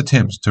various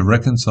attempts to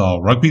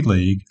reconcile rugby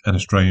league and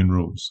Australian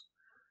rules.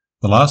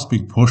 The last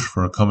big push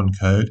for a common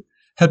code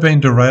had been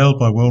derailed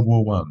by World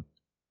War I,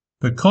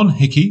 but Con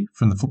Hickey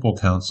from the Football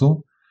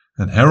Council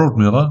and Harold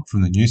Miller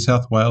from the New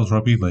South Wales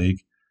Rugby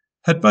League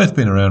had both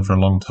been around for a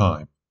long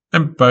time,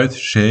 and both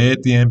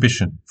shared the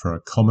ambition for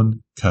a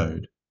common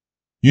code.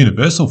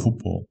 Universal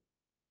football.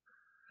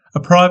 A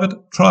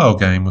private trial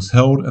game was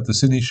held at the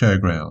Sydney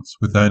Showgrounds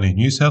with only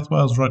New South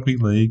Wales Rugby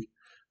League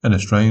and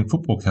Australian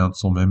Football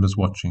Council members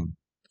watching.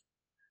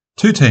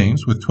 2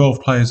 teams with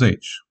 12 players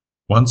each,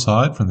 one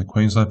side from the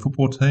Queensland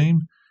football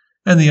team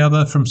and the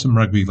other from some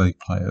rugby league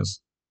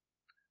players.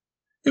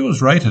 It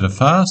was rated a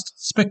fast,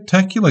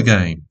 spectacular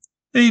game,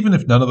 even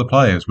if none of the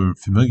players were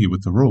familiar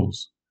with the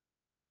rules.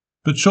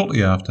 But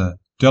shortly after,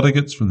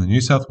 delegates from the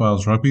New South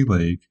Wales Rugby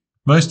League,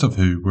 most of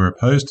who were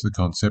opposed to the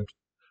concept,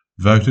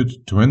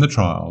 voted to end the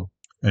trial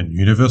and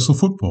universal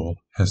football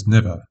has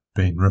never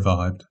been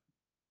revived.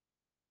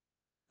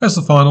 As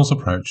the finals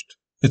approached,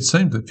 it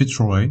seemed that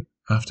Fitzroy,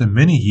 after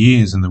many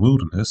years in the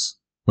wilderness,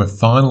 were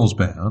finals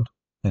bound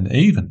and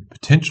even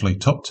potentially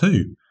top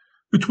two,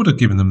 which would have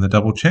given them the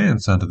double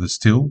chance under the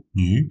still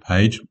new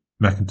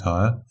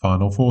Page-McIntyre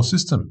Final Four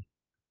system.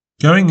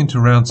 Going into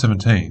round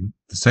 17,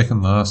 the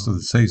second last of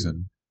the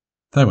season,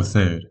 they were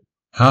third,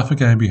 half a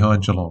game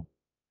behind Geelong.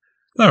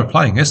 They were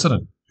playing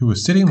Essendon, who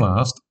was sitting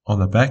last on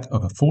the back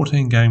of a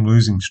 14-game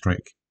losing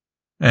streak,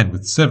 and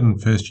with 7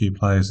 first-year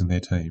players in their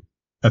team.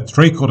 At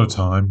three-quarter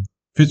time,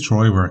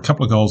 Fitzroy were a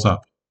couple of goals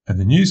up, and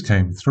the news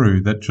came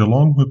through that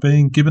Geelong were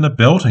being given a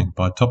belting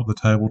by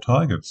top-of-the-table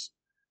Tigers.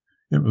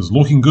 It was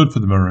looking good for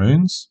the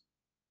Maroons,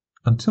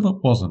 until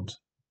it wasn't.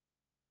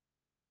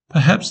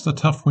 Perhaps the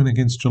tough win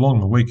against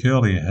Geelong a week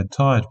earlier had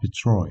tired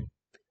Fitzroy.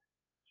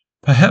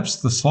 Perhaps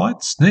the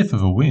slight sniff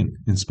of a win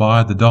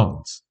inspired the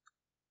Dons.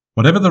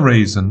 Whatever the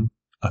reason,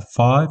 a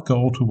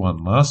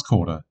 5-goal-1 last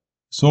quarter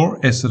saw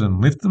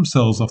Essendon lift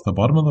themselves off the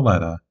bottom of the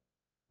ladder,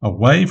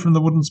 away from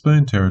the wooden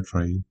spoon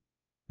territory,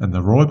 and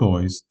the Roy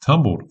boys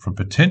tumbled from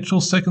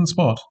potential second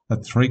spot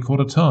at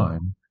three-quarter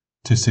time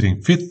to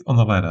sitting fifth on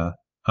the ladder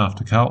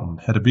after Carlton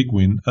had a big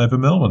win over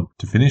Melbourne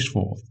to finish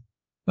fourth,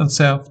 and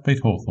South beat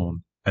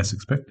Hawthorn as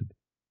expected.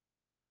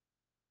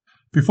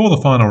 Before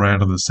the final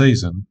round of the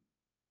season,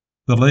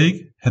 the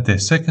league had their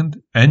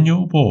second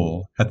annual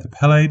ball at the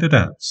Palais de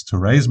Danse to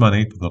raise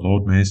money for the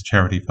Lord Mayor's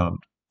Charity Fund.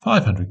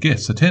 500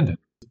 guests attended.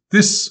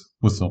 This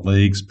was the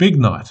league's big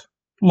night,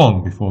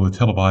 long before the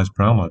televised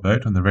Brownlow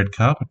vote and the red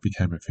carpet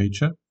became a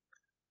feature.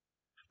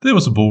 There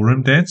was a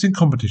ballroom dancing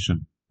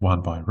competition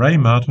won by Ray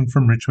Martin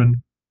from Richmond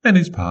and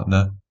his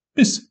partner,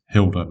 Miss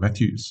Hilda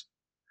Matthews.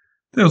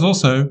 There was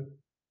also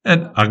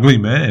an ugly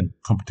man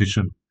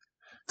competition,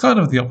 kind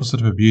of the opposite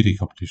of a beauty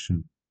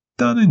competition,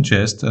 done in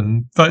jest,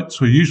 and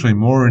votes were usually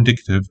more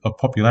indicative of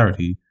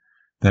popularity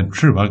than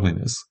true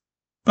ugliness.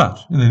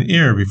 But in an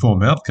era before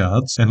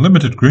mouthguards and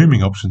limited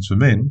grooming options for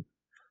men,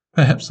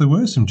 perhaps there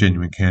were some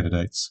genuine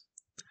candidates.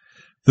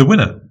 The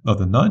winner of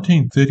the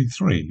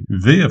 1933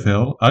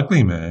 VFL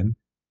Ugly Man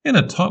in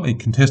a tightly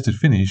contested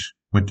finish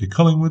went to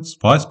Collingwood's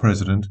Vice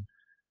President,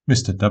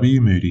 Mr.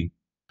 W. Moody.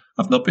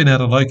 I've not been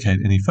able to locate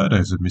any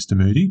photos of Mr.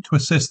 Moody to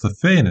assess the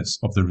fairness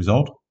of the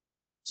result,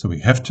 so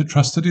we have to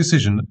trust the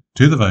decision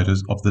to the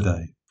voters of the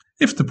day.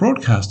 If the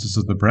broadcasters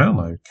of the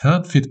Brownlow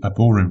can't fit a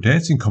ballroom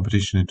dancing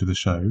competition into the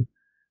show,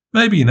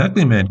 maybe an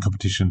Ugly Man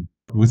competition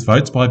with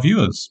votes by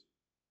viewers.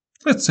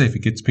 Let's see if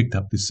it gets picked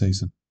up this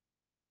season.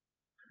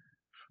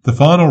 The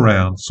final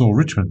round saw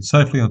Richmond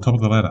safely on top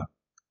of the ladder.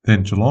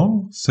 Then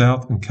Geelong,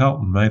 South and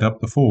Carlton made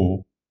up the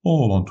four,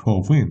 all on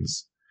 12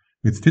 wins,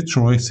 with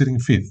Fitzroy sitting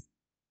fifth,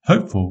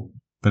 hopeful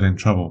but in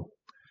trouble,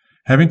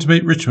 having to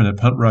beat Richmond at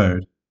Punt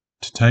Road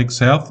to take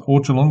South or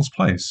Geelong's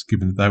place,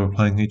 given that they were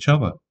playing each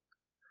other.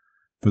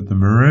 But the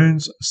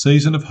Maroons'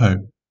 season of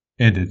hope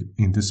ended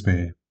in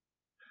despair.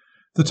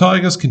 The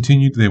Tigers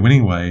continued their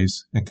winning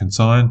ways and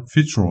consigned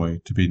Fitzroy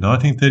to be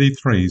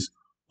 1933's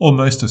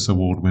Almostus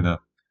Award winner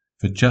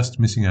for just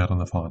missing out on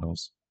the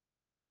finals.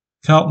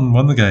 Carlton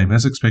won the game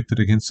as expected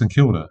against St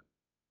Kilda,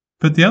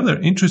 but the other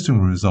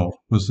interesting result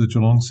was the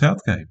Geelong-South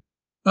game.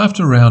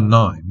 After round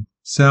 9,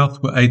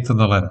 South were 8th on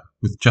the ladder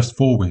with just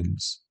 4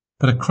 wins,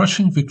 but a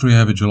crushing victory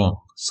over Geelong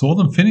saw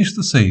them finish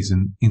the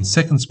season in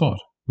second spot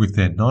with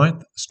their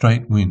 9th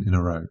straight win in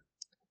a row.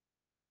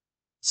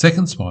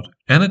 Second spot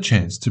and a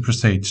chance to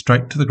proceed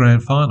straight to the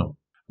grand final.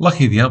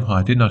 Lucky the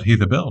umpire did not hear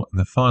the bell in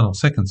the final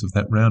seconds of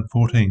that round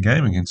 14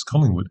 game against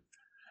Collingwood,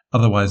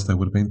 otherwise they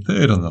would have been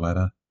third on the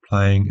ladder,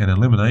 playing an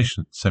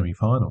elimination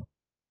semi-final.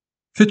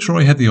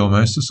 Fitzroy had the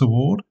Almostus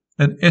Award,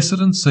 and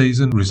Essendon's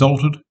season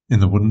resulted in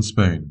the wooden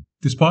spoon,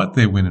 despite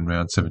their win in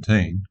round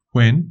 17,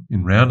 when,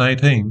 in round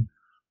 18,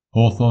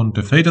 Hawthorn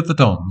defeated the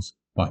Dons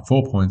by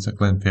 4 points at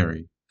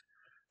Glenferrie.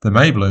 The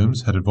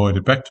Mayblooms had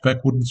avoided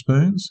back-to-back wooden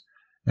spoons,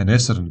 and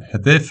Essendon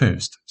had their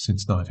first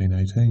since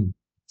 1918.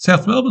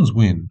 South Melbourne's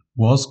win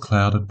was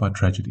clouded by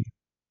tragedy.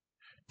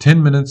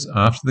 10 minutes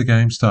after the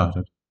game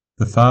started,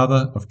 the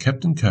father of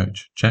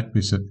captain-coach Jack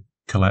Bissett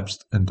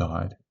collapsed and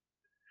died.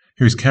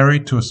 He was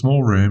carried to a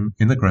small room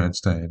in the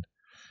grandstand,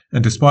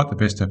 and despite the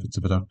best efforts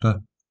of a doctor,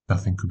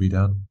 nothing could be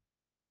done.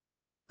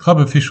 Club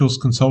officials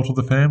consulted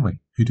the family,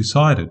 who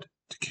decided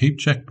to keep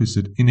Jack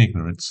Bissett in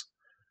ignorance,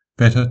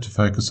 better to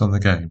focus on the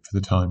game for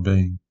the time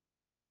being.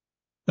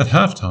 At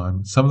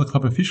half-time, some of the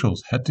club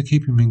officials had to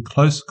keep him in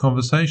close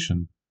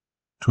conversation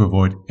to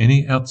avoid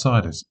any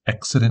outsiders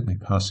accidentally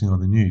passing on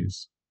the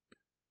news.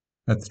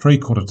 At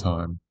three-quarter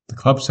time, the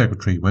club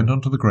secretary went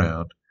onto the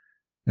ground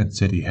and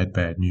said he had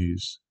bad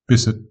news.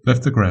 Bissett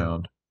left the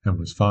ground and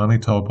was finally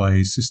told by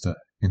his sister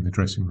in the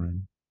dressing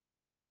room.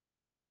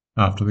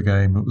 After the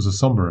game, it was a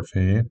sombre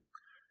affair,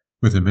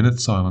 with a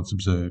minute's silence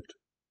observed.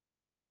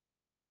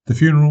 The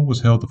funeral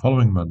was held the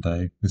following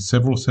Monday, with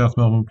several South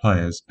Melbourne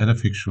players and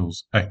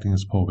officials acting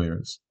as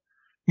pallbearers,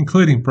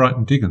 including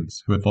Brighton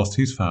Diggins, who had lost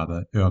his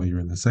father earlier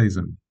in the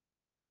season.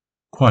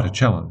 Quite a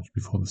challenge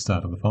before the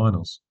start of the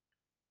finals.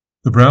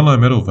 The Brownlow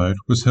medal vote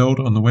was held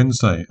on the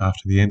Wednesday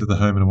after the end of the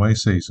home and away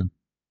season.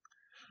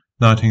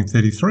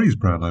 1933's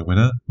Brownlow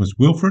winner was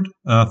Wilfred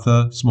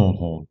Arthur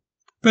Smallhorn,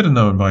 better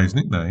known by his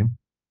nickname,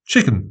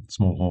 Chicken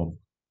Smallhorn.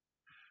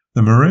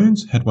 The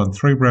Maroons had won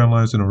 3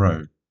 Brownlows in a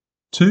row,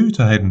 2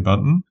 to Hayden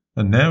Bunton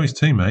and now his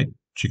teammate,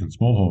 Chicken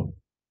Smallhorn.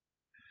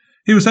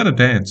 He was at a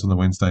dance on the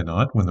Wednesday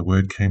night when the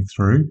word came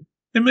through.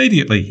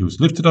 Immediately he was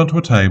lifted onto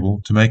a table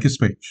to make a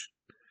speech.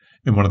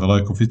 In one of the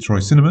local Fitzroy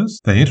cinemas,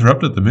 they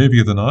interrupted the movie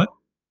of the night,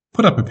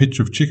 put up a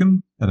picture of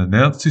Chicken and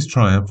announced his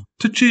triumph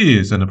to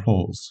cheers and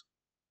applause.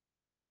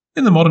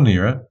 In the modern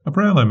era, a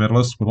Brownlow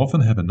medalist will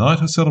often have a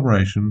night of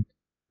celebration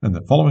and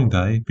the following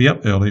day be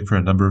up early for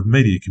a number of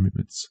media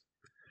commitments.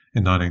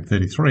 In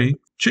 1933,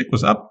 Chick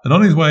was up and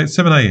on his way at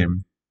 7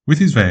 a.m. with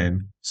his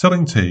van,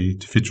 selling tea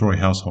to Fitzroy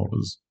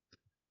householders.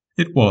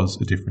 It was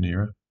a different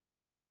era.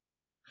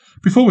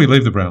 Before we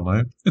leave the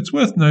Brownlow, it's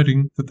worth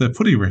noting that the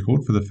footy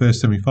record for the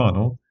first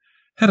semi-final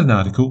had an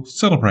article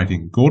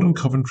celebrating Gordon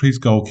Coventry's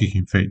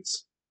goal-kicking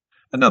feats.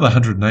 Another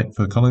 108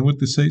 for Collingwood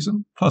this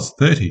season, plus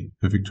 30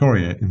 for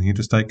Victoria in the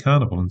Interstate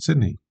Carnival in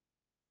Sydney.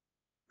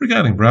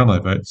 Regarding Brownlow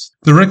votes,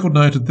 the record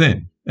noted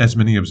then, as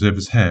many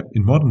observers have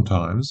in modern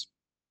times,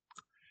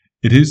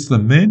 it is the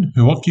men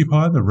who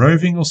occupy the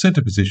roving or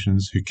centre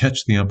positions who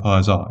catch the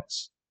umpire's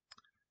eyes.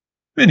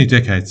 Many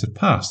decades have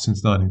passed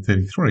since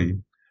 1933,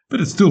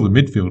 but it's still the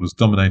midfielders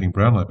dominating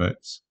Brownlow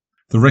votes.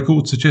 The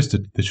record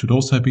suggested there should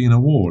also be an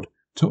award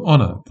to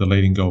honour the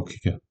leading goal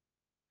kicker.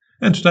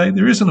 And today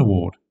there is an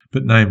award,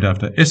 but named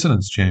after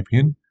Essendon's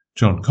champion,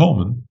 John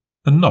Coleman,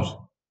 and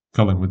not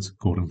Collingwood's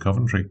Gordon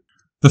Coventry.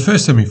 The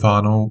first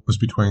semi-final was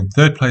between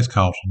third place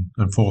Carlton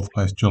and fourth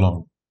place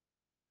Geelong.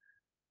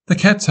 The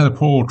Cats had a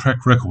poor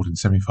track record in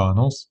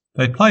semi-finals.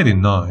 They played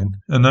in 9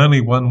 and only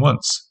won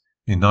once,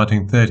 in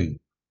 1930.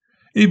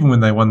 Even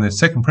when they won their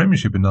second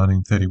premiership in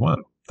 1931,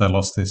 they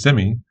lost their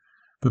semi,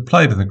 but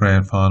played in the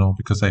grand final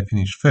because they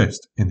finished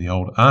first in the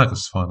old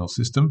Argus final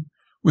system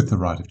with the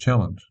right of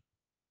challenge.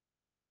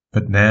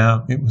 But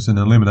now it was an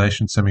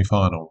elimination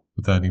semi-final,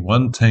 with only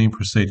one team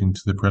proceeding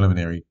to the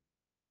preliminary.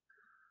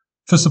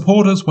 For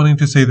supporters wanting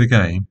to see the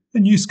game, a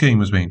new scheme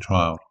was being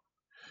trialled.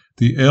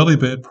 The early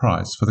bird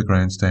price for the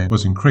grandstand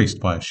was increased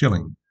by a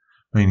shilling,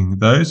 meaning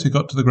those who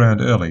got to the ground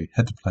early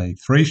had to pay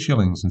 3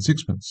 shillings and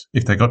sixpence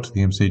if they got to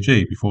the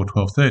MCG before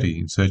 12:30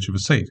 in search of a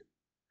seat.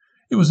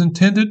 It was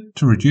intended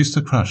to reduce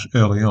the crush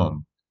early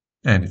on,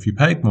 and if you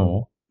paid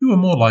more, you were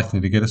more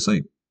likely to get a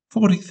seat.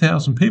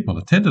 40,000 people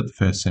attended the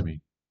first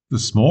semi, the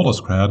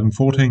smallest crowd in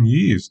 14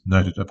 years,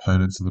 noted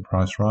opponents of the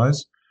price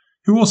rise,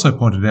 who also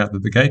pointed out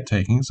that the gate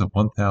takings of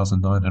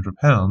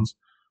 £1,900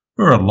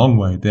 were a long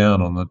way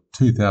down on the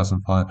 $2,500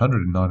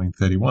 in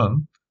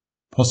 1931,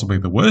 possibly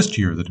the worst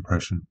year of the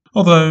Depression,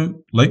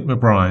 although Leek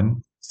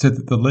McBrien said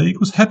that the League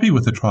was happy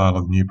with the trial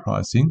of the new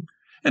pricing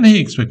and he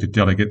expected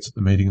delegates at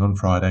the meeting on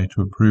Friday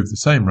to approve the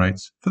same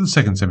rates for the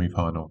second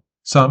semi-final.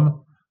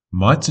 Some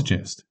might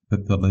suggest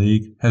that the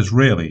League has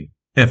rarely,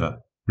 ever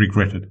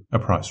regretted a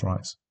price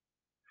rise.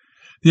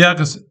 The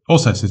Argus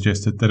also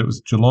suggested that it was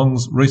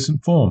Geelong's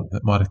recent form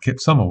that might have kept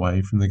some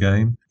away from the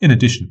game, in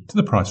addition to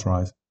the price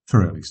rise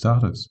for early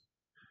starters.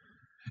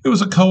 It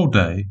was a cold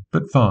day,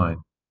 but fine,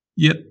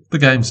 yet the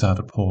game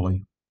started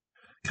poorly.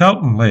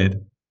 Carlton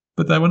led,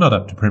 but they were not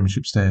up to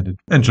premiership standard,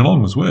 and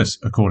Geelong was worse,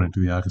 according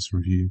to the Argus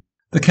review.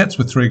 The Cats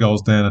were 3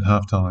 goals down at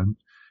half-time,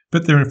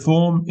 but their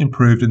form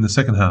improved in the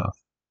second half,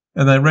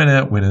 and they ran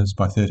out winners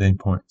by 13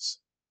 points.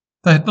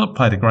 They had not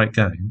played a great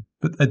game,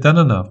 but they'd done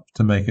enough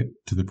to make it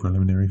to the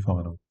preliminary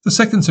final. The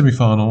second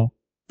semi-final,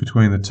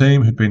 between the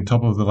team who'd been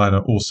top of the ladder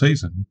all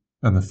season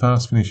and the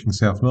fast-finishing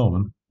South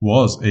Melbourne,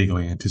 was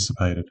eagerly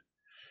anticipated.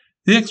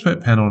 The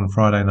expert panel on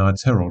Friday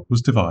night's Herald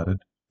was divided,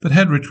 but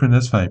had Richmond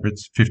as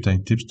favourites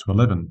 15 tips to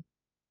 11.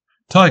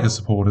 Tiger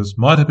supporters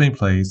might have been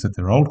pleased that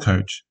their old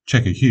coach,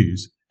 Checker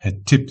Hughes,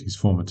 had tipped his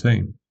former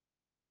team.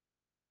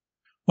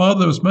 While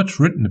there was much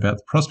written about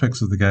the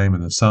prospects of the game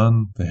in the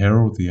Sun, the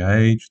Herald, the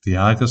Age, the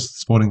Argus, the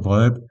Sporting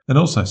Globe, and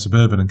also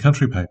suburban and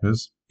country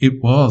papers,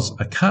 it was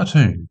a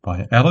cartoon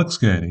by Alex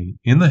Gurney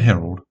in the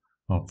Herald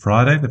on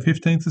Friday the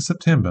 15th of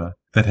September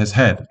that has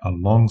had a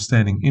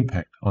long-standing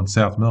impact on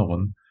South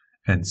Melbourne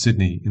and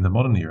Sydney in the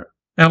modern era.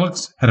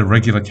 Alex had a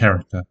regular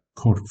character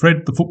called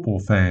Fred the Football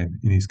Fan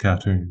in his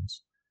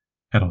cartoons,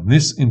 and on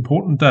this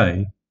important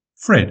day,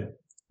 Fred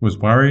was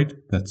worried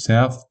that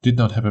South did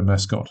not have a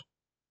mascot.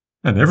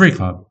 And every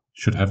club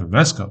should have a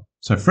mascot.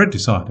 So Fred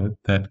decided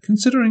that,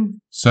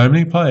 considering so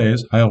many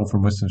players hail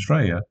from Western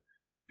Australia,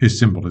 whose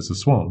symbol is a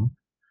swan,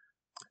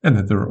 and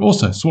that there are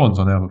also swans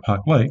on Albert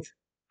Park Lake,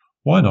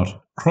 why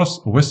not cross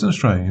a Western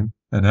Australian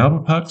and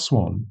Albert Park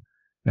swan,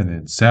 and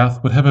then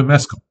South would have a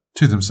mascot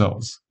to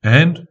themselves.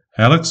 And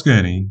Alex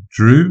Gurney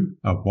drew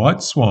a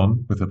white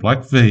swan with a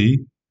black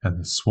V, and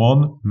the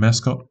swan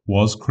mascot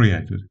was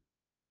created.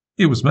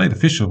 It was made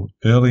official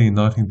early in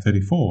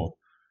 1934,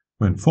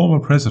 when former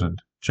President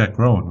Jack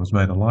Rowan was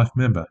made a life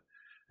member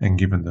and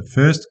given the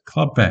first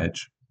club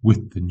badge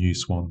with the new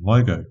swan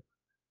logo.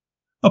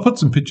 I'll put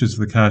some pictures of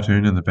the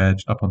cartoon and the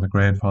badge up on the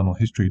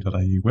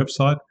grandfinalhistory.au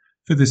website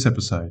for this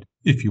episode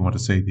if you want to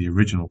see the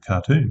original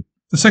cartoon.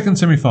 The second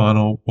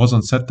semi-final was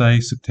on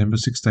Saturday, September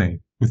 16,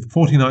 with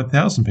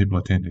 49,000 people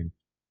attending.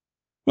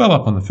 Well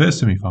up on the first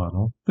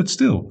semi-final, but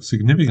still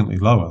significantly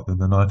lower than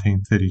the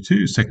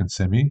 1932 second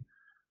semi,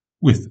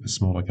 with a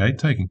smaller gate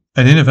taking.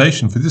 An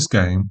innovation for this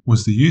game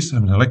was the use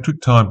of an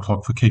electric time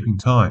clock for keeping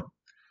time.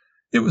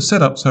 It was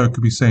set up so it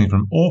could be seen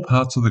from all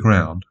parts of the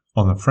ground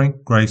on the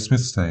Frank Gray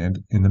Smith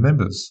stand in the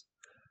members.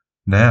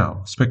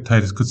 Now,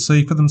 spectators could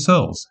see for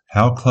themselves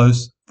how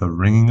close the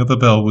ringing of the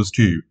bell was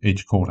due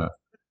each quarter.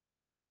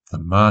 The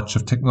march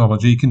of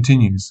technology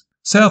continues.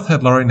 South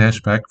had Laurie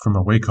Nash back from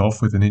a week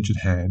off with an injured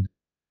hand,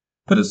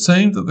 but it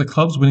seemed that the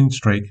club's winning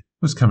streak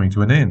was coming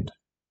to an end.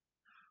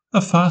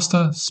 A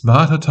faster,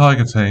 smarter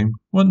Tiger team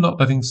were not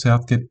letting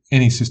South get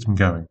any system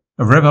going.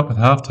 A rev up at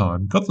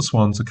half-time got the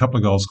Swans a couple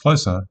of goals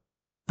closer,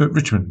 but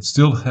Richmond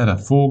still had a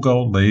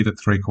 4-goal lead at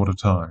three-quarter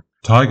time.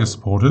 Tiger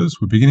supporters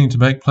were beginning to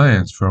make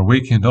plans for a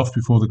weekend off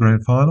before the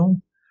grand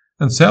final,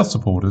 and South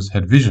supporters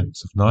had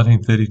visions of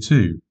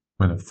 1932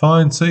 when a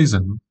fine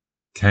season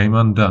came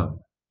undone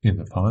in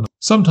the final.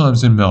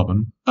 Sometimes in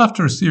Melbourne,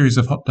 after a series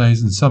of hot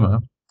days in summer,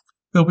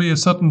 there'll be a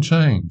sudden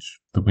change.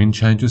 The wind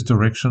changes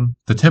direction,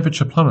 the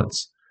temperature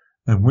plummets,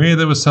 and where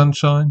there was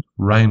sunshine,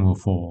 rain will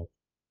fall.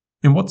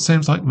 In what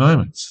seems like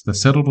moments, the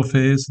settled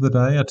affairs of the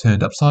day are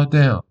turned upside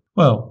down.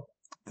 Well,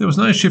 there was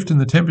no shift in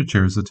the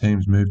temperature as the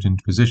teams moved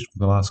into position for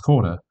the last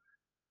quarter,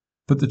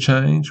 but the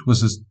change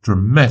was as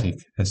dramatic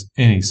as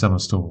any summer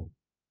storm.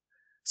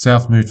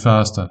 South moved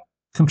faster,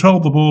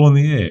 controlled the ball in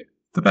the air.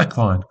 The back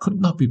line could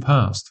not be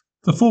passed.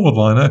 The forward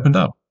line opened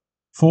up.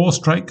 4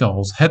 straight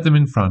goals had them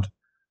in front,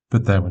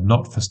 but they were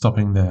not for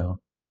stopping now,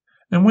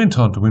 and went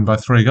on to win by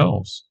 3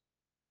 goals.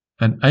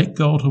 An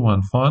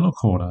 8-goal-to-1 final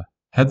quarter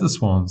had the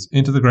Swans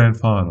into the grand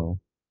final,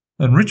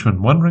 and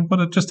Richmond wondering what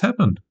had just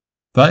happened.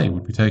 They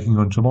would be taking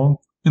on Geelong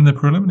in the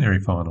preliminary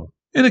final.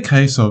 In a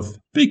case of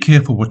be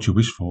careful what you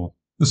wish for,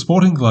 the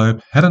Sporting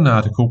Globe had an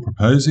article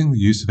proposing the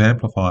use of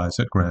amplifiers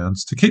at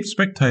grounds to keep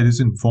spectators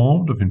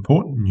informed of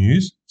important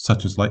news,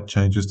 such as late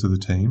changes to the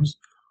teams,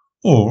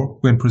 or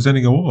when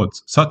presenting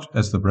awards, such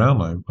as the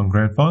Brownlow on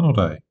Grand Final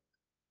Day.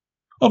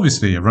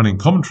 Obviously, a running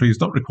commentary is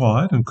not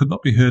required and could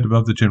not be heard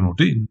above the general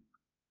din,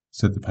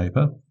 said the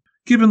paper.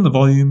 Given the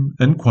volume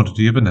and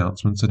quantity of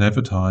announcements and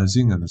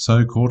advertising and the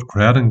so-called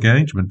crowd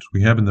engagement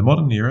we have in the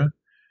modern era,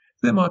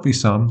 there might be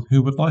some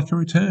who would like a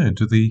return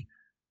to the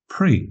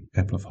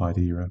pre-amplified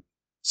era.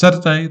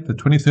 Saturday, the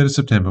 23rd of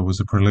September, was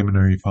the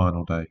preliminary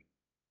final day,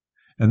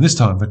 and this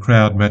time the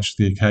crowd matched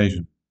the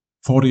occasion.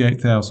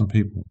 48,000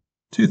 people,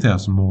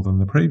 2,000 more than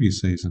the previous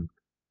season,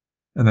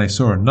 and they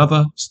saw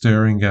another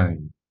stirring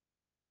game.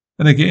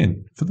 And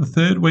again, for the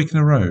 3rd week in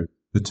a row,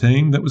 the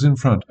team that was in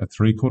front at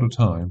three-quarter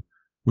time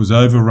was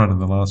overrun in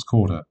the last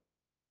quarter.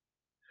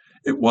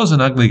 It was an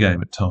ugly game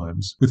at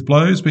times, with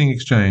blows being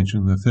exchanged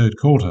in the 3rd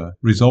quarter,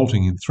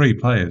 resulting in 3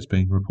 players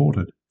being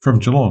reported. From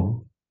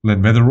Geelong,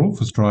 Len Metherell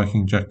for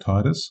striking Jack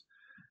Titus,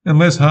 and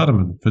Les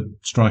Hardiman for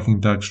striking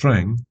Doug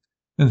Strang,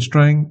 and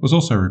Strang was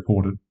also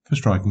reported for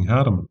striking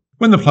Hardiman.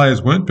 When the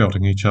players weren't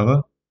belting each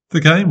other,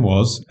 the game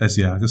was, as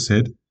the Argus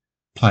said,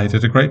 played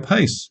at a great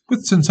pace,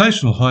 with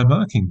sensational high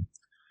marking.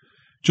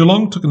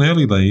 Geelong took an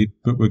early lead,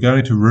 but were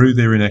going to rue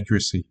their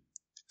inaccuracy.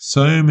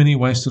 So many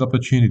wasted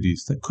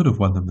opportunities that could have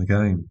won them the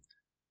game.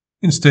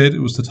 Instead, it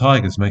was the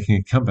Tigers making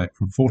a comeback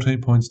from 14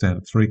 points down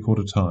at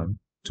three-quarter time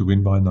to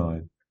win by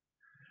 9.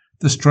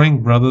 The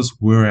Strang brothers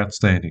were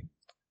outstanding,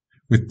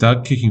 with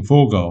Doug kicking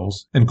 4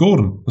 goals, and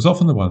Gordon was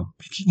often the one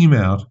picking him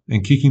out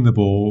and kicking the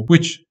ball,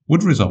 which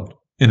would result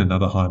in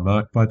another high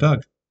mark by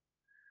Doug.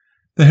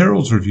 The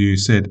Herald's review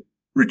said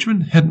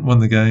Richmond hadn't won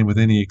the game with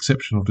any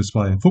exceptional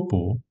display in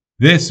football.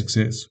 Their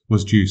success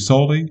was due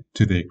solely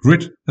to their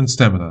grit and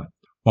stamina,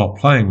 while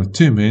playing with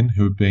 2 men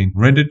who had been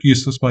rendered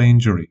useless by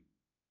injury.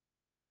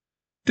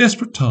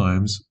 Desperate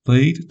times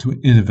lead to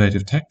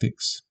innovative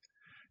tactics.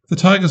 The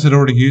Tigers had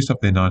already used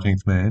up their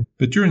 19th man,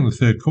 but during the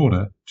 3rd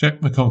quarter, Jack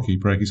McConkey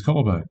broke his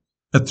collarbone.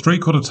 At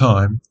three-quarter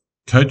time,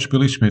 coach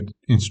Billy Schmidt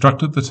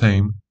instructed the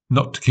team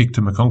not to kick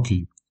to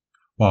McConkey,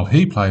 while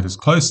he played as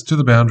close to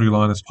the boundary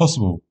line as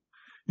possible,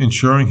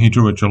 ensuring he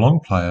drew a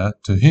Geelong player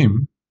to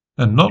him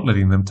and not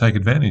letting them take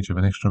advantage of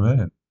an extra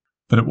man.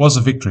 But it was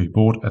a victory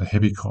bought at a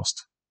heavy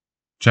cost.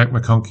 Jack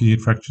McConkey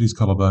had fractured his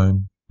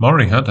collarbone.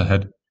 Maury Hunter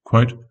had,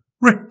 quote,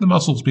 wrecked the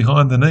muscles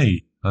behind the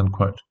knee,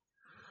 unquote.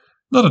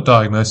 Not a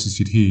diagnosis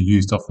you'd hear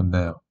used often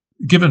now.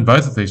 Given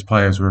both of these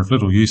players were of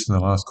little use in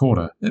the last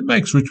quarter, it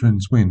makes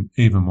Richmond's win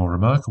even more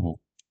remarkable.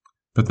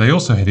 But they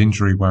also had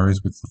injury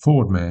worries with the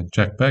forward man,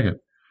 Jack Baggett,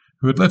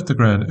 who had left the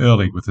ground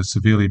early with a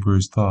severely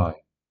bruised thigh,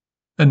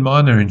 and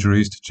minor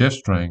injuries to Jeff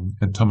Strang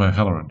and Tom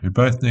O'Halloran, who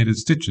both needed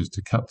stitches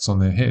to cuts on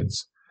their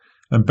heads,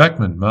 and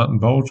backman Martin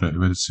Bolger,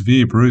 who had a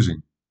severe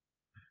bruising.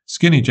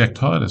 Skinny Jack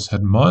Titus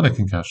had minor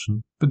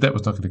concussion, but that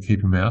was not going to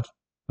keep him out,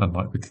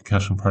 unlike the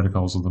concussion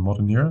protocols of the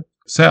modern era.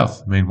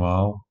 South,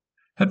 meanwhile,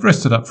 had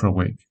rested up for a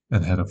week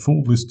and had a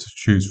full list to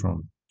choose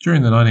from.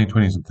 During the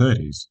 1920s and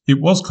 30s, it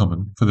was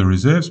common for the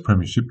reserves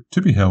premiership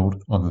to be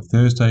held on the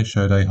Thursday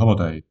showday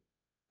holiday,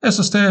 as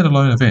a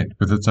standalone event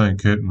with its own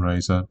curtain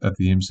raiser at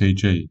the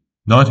MCG.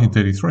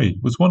 1933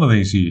 was one of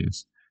these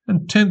years,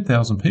 and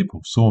 10,000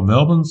 people saw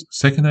Melbourne's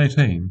second A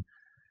team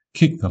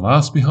kick the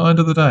last behind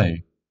of the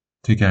day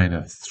to gain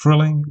a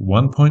thrilling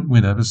 1-point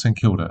win over St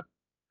Kilda.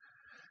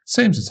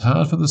 Seems it's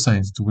hard for the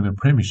Saints to win a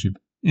premiership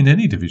in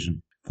any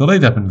division. The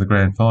lead-up into the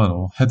grand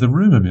final had the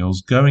rumour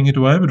mills going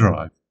into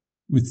overdrive,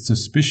 with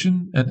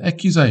suspicion and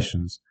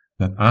accusations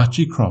that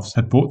Archie Crofts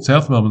had brought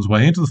South Melbourne's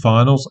way into the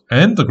finals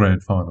and the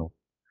grand final.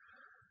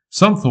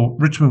 Some thought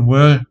Richmond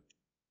were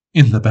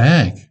in the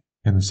bag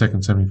in the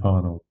second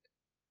semi-final.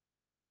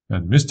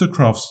 And Mr.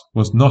 Crofts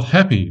was not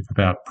happy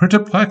about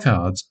printed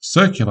placards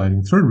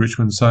circulating through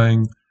Richmond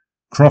saying,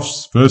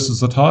 "Crofts versus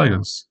the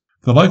Tigers."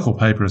 The local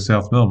paper of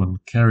South Melbourne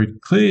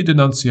carried clear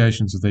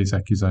denunciations of these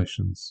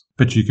accusations,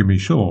 but you can be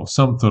sure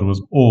some thought it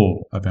was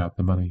all about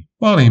the money.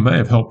 While he may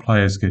have helped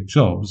players get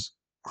jobs,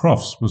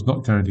 Crofts was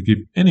not going to give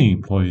any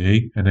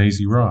employee an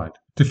easy ride.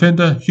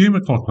 Defender Hugh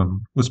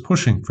McLaughlin was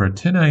pushing for a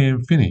 10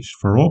 a.m. finish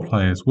for all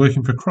players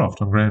working for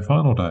Croft on grand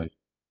final day,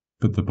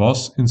 but the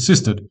boss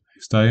insisted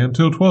they stay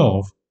until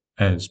 12,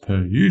 as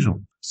per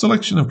usual.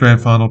 Selection of grand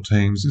final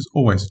teams is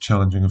always a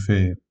challenging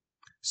affair.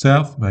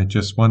 South made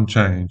just one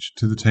change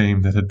to the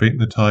team that had beaten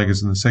the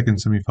Tigers in the second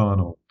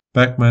semi-final.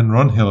 Backman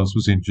Ron Hillis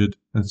was injured,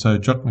 and so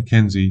Jock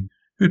McKenzie,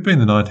 who had been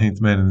the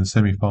 19th man in the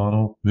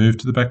semi-final,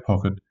 moved to the back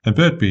pocket, and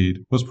Bert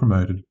Beard was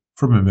promoted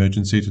from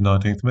emergency to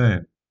 19th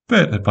man.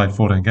 Bert had played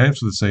 14 games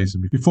for the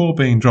season before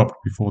being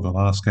dropped before the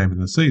last game of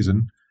the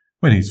season,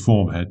 when his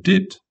form had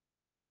dipped,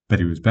 but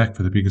he was back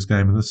for the biggest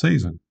game of the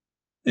season,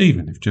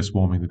 even if just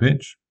warming the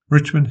bench.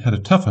 Richmond had a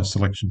tougher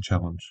selection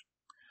challenge.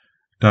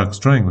 Doug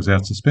Strang was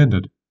out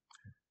suspended.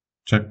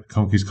 Jack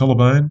McConkey's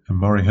collarbone and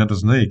Murray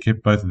Hunter's knee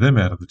kept both of them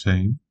out of the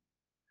team.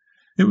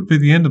 It would be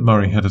the end of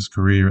Murray Hunter's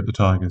career at the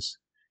Tigers.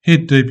 He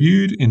had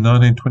debuted in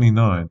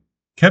 1929,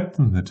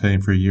 captained the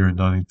team for a year in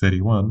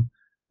 1931,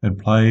 and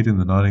played in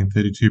the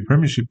 1932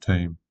 Premiership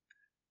team.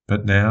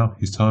 But now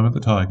his time at the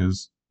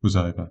Tigers was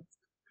over.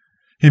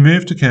 He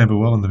moved to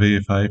Camberwell in the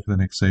VFA for the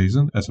next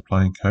season as a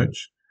playing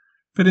coach,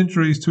 but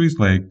injuries to his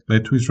leg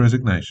led to his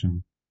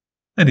resignation,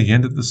 and he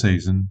ended the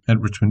season at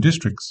Richmond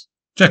Districts.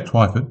 Jack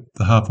Twyford,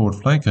 the half-forward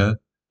flanker,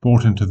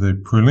 brought into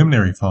the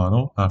preliminary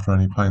final after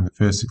only playing the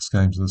first 6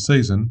 games of the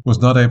season, was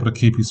not able to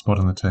keep his spot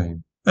in the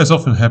team. As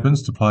often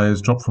happens to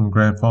players dropped from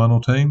grand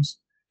final teams,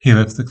 he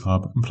left the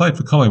club and played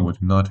for Collingwood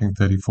in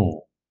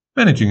 1934,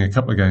 managing a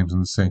couple of games in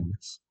the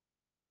seniors.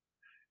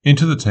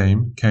 Into the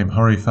team came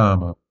Horry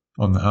Farmer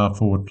on the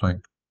half-forward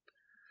flank.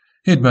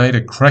 He had made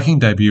a cracking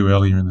debut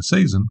earlier in the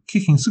season,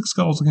 kicking 6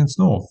 goals against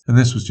North, and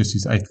this was just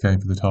his 8th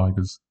game for the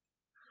Tigers.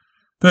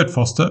 Bert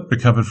Foster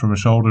recovered from a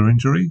shoulder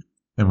injury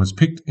and was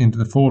picked into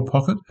the forward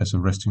pocket as a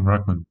resting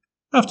ruckman,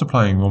 after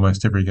playing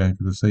almost every game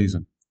for the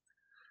season.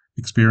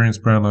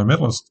 Experienced Brownlow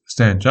medalist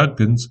Stan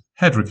Judkins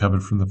had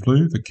recovered from the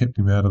flu that kept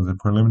him out of the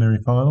preliminary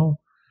final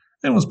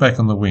and was back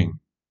on the wing,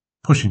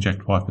 pushing Jack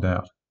Twyford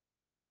out.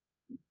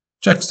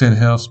 Jack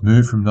Stenhouse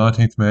moved from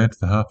 19th man to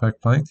the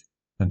halfback flank,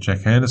 and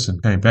Jack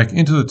Anderson came back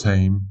into the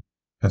team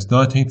as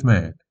 19th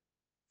man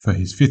for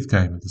his 5th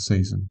game of the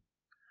season.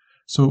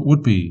 So it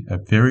would be a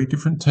very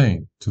different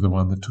team to the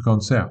one that took on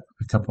South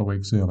a couple of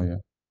weeks earlier.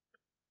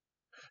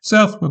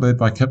 South were led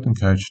by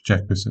captain-coach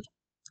Jack Bissett.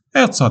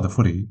 Outside the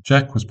footy,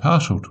 Jack was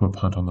partial to a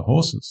punt on the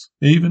horses.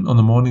 Even on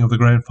the morning of the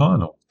grand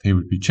final, he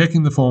would be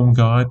checking the form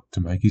guide to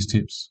make his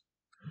tips.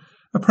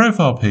 A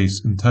profile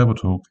piece in Table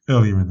Talk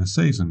earlier in the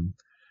season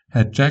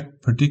had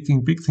Jack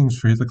predicting big things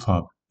for the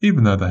club,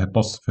 even though they had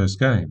lost the first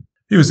game.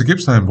 He was a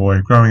Gippsland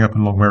boy growing up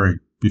in Longmerry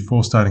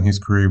before starting his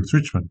career with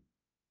Richmond,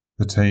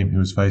 the team he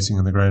was facing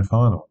in the grand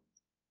final.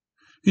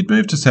 He'd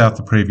moved to South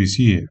the previous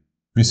year,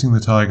 missing the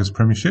Tigers'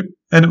 premiership,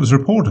 and it was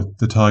reported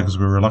the Tigers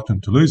were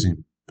reluctant to lose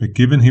him, but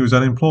given he was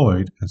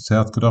unemployed and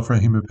South could offer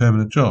him a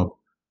permanent job,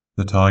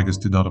 the Tigers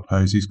did not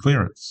oppose his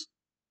clearance.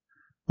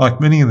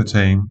 Like many in the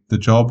team, the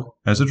job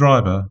as a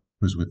driver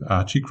was with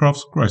Archie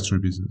Croft's grocery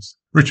business.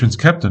 Richmond's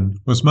captain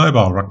was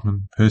mobile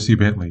ruckman Percy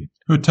Bentley,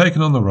 who had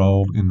taken on the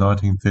role in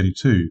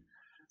 1932,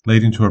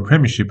 leading to a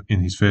premiership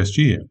in his first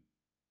year.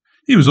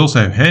 He was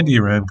also handy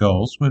around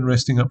goals when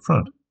resting up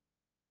front,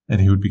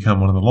 and he would become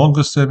one of the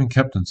longest-serving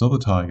captains of the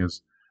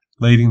Tigers,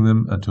 leading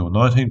them until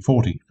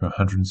 1940 for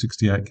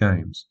 168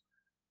 games.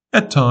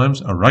 At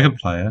times a rugged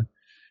player,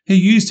 he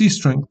used his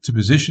strength to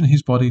position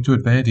his body to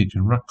advantage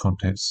in ruck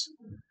contests.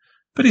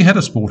 But he had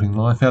a sporting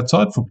life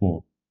outside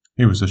football.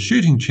 He was a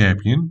shooting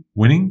champion,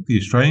 winning the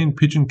Australian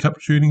Pigeon Cup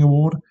Shooting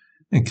Award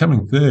and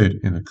coming 3rd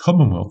in the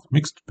Commonwealth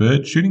Mixed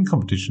Bird Shooting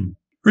Competition.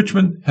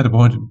 Richmond had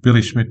appointed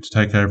Billy Schmidt to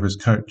take over as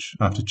coach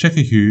after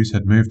Checker Hughes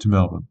had moved to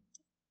Melbourne.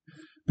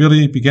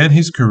 Billy began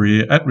his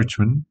career at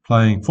Richmond,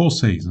 playing 4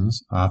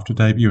 seasons after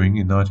debuting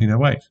in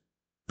 1908,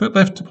 but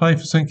left to play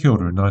for St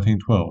Kilda in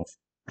 1912,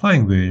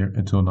 playing there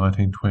until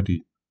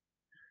 1920.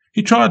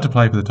 He tried to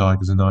play for the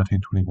Tigers in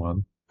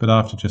 1921, but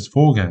after just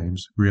 4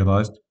 games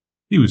realised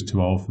he was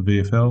too old for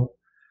VFL,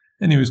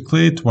 and he was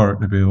cleared to Warwick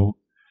Nabil,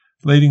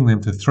 leading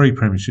them to 3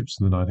 premierships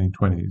in the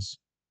 1920s.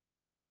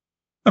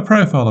 A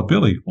profile of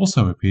Billy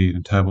also appeared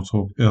in Table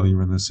Talk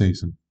earlier in the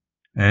season,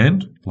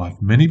 and,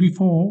 like many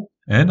before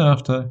and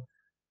after,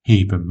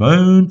 he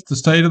bemoaned the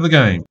state of the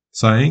game,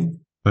 saying,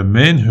 "The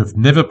men who have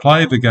never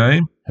played the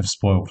game have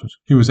spoilt it."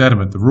 He was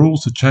adamant the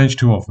rules had changed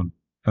too often,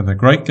 and the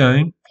great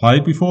game,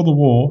 played before the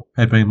war,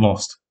 had been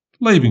lost,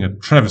 leaving a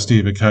travesty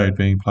of a code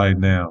being played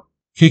now.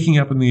 Kicking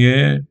up in the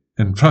air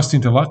and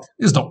trusting to luck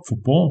is not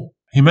football.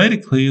 He made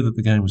it clear that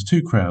the game was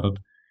too crowded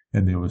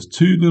and there was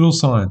too little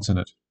science in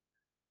it.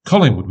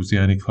 Collingwood was the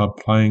only club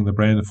playing the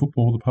brand of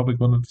football the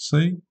public wanted to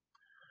see.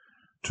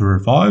 To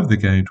revive the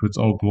game to its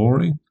old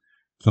glory,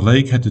 the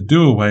league had to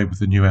do away with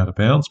the new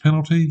out-of-bounds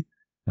penalty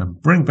and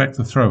bring back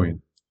the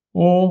throw-in,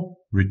 or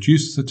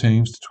reduce the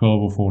teams to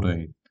 12 or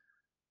 14.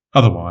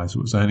 Otherwise,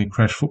 it was only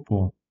crash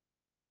football.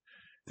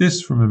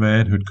 This from a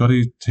man who had got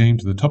his team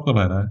to the top of the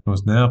ladder and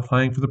was now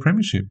playing for the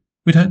premiership.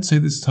 We don't see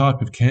this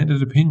type of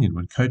candid opinion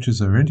when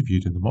coaches are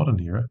interviewed in the modern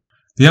era.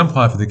 The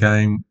umpire for the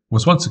game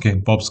was once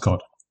again Bob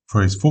Scott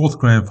for his 4th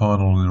grand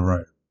final in a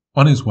row,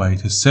 on his way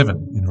to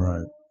 7 in a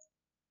row.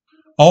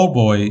 Old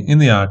Boy in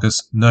the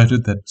Argus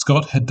noted that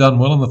Scott had done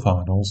well in the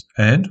finals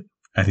and,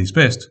 at his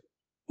best,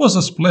 was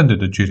a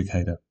splendid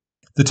adjudicator.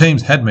 The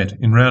teams had met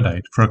in round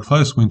 8 for a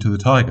close win to the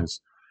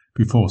Tigers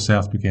before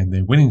South began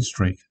their winning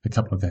streak a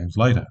couple of games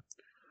later.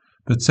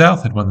 But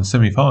South had won the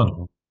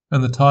semi-final,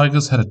 and the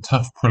Tigers had a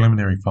tough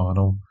preliminary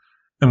final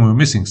and were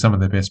missing some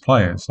of their best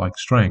players like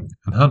Strang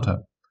and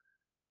Hunter.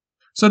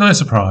 So no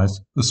surprise,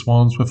 the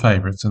Swans were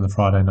favourites in the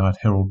Friday Night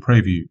Herald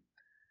preview.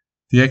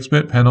 The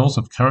expert panels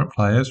of current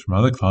players from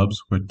other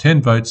clubs were 10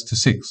 votes to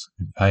 6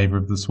 in favour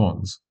of the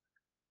Swans.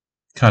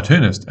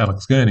 Cartoonist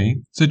Alex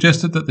Gurney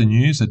suggested that the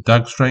news that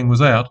Doug Strang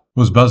was out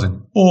was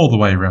buzzing all the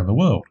way around the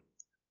world,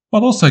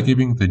 while also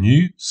giving the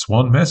new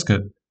Swan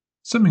Mascot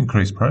some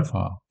increased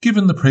profile.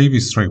 Given the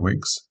previous 3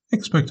 weeks,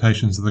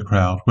 expectations of the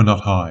crowd were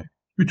not high,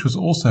 which was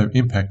also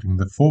impacting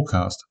the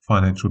forecast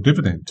financial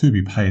dividend to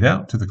be paid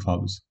out to the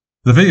clubs.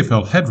 The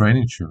VFL had rain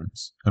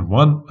insurance, and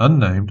one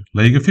unnamed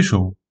league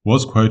official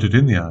was quoted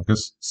in the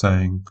Argus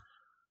saying,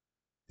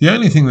 "The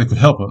only thing that could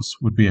help us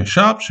would be a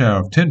sharp shower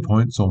of 10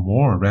 points or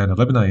more around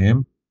 11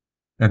 a.m,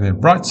 and then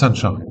bright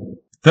sunshine.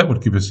 That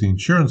would give us the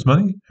insurance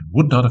money and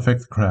would not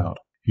affect the crowd."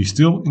 He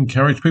still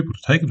encouraged people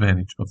to take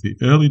advantage of the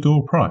early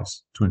door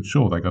price to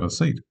ensure they got a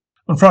seat.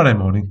 On Friday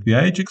morning, The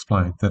Age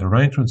explained that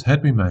arrangements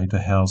had been made to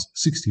house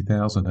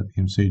 60,000 at the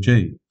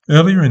MCG.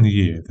 Earlier in the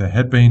year, there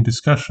had been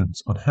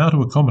discussions on how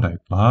to accommodate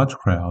large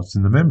crowds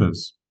in the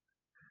members.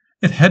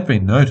 It had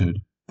been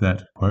noted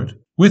that, quote,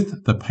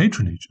 "with the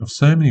patronage of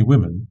so many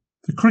women,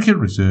 the cricket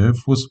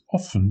reserve was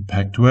often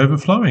packed to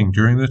overflowing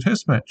during the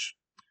test match.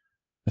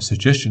 A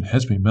suggestion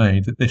has been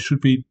made that there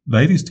should be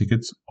ladies'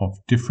 tickets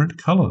of different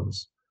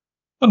colours.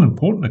 On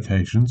important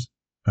occasions,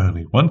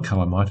 only one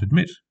colour might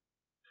admit.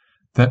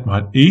 That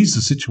might ease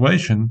the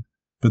situation,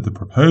 but the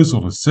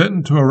proposal is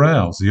certain to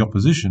arouse the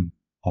opposition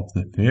of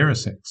the fairer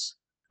sex."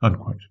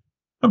 Unquote.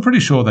 I'm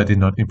pretty sure they did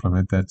not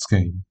implement that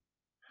scheme.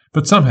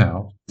 But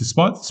somehow,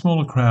 despite the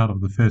smaller crowd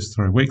of the first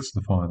 3 weeks of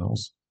the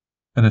finals,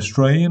 an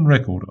Australian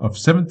record of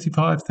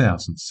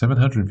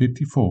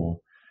 75,754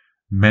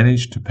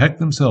 managed to pack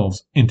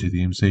themselves into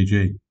the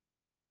MCG.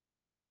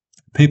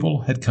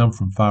 People had come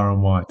from far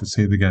and wide to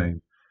see the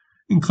game,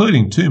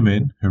 including 2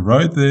 men who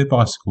rode their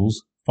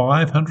bicycles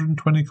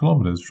 520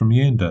 kilometres from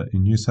Yenda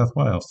in New South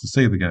Wales to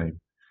see the game.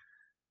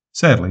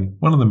 Sadly,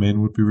 one of the men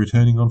would be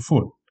returning on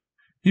foot.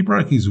 He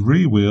broke his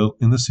rear wheel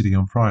in the city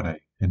on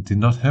Friday and did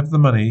not have the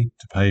money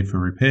to pay for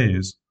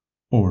repairs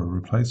or a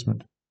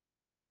replacement.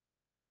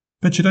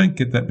 But you don't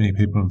get that many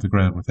people on the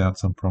ground without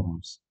some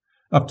problems.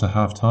 Up to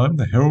half-time,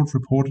 the Herald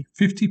reported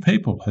 50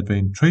 people had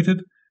been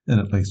treated and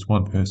at least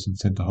 1 person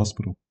sent to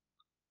hospital.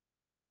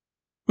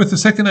 With the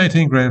second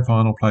 18 grand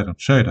final played on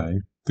show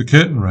day, the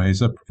curtain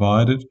raiser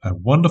provided a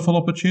wonderful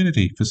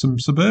opportunity for some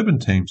suburban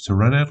teams to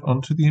run out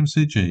onto the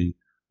MCG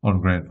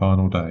on grand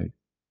final day.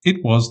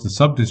 It was the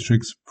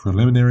sub-district's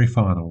preliminary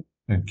final,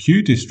 and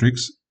Q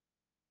District's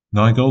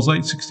 9 goals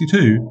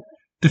 862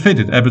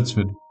 defeated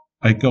Abbotsford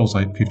 8 goals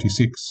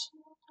 856.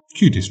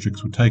 Q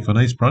Districts would take on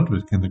East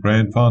Brunswick in the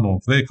grand final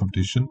of their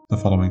competition the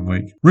following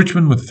week.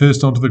 Richmond were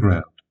first onto the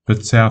ground,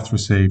 but South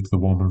received the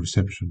warmer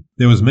reception.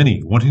 There was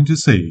many wanting to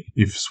see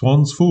if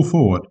Swans full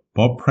forward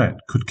Bob Pratt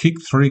could kick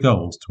 3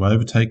 goals to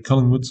overtake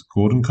Collingwood's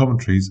Gordon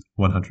Coventry's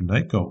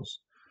 108 goals.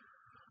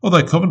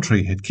 Although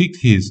Coventry had kicked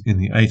his in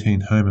the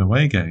 18 home and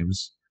away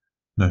games,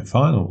 no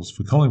finals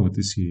for Collingwood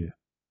this year.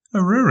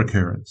 A rare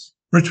occurrence.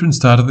 Richmond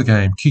started the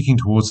game kicking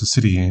towards the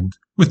city end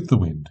with the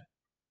wind.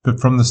 But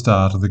from the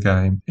start of the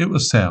game, it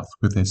was South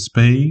with their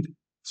speed,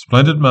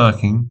 splendid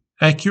marking,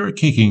 accurate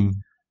kicking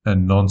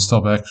and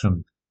non-stop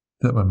action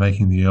that were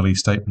making the early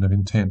statement of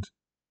intent.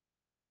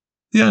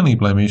 The only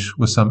blemish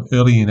was some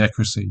early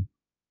inaccuracy,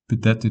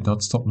 but that did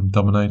not stop them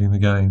dominating the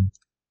game.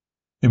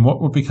 In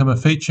what would become a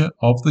feature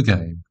of the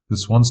game, the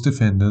Swans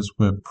defenders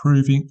were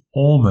proving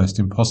almost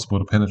impossible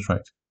to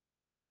penetrate.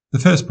 The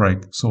first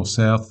break saw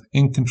South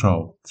in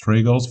control,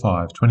 3 goals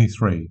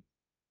 5-23,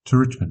 to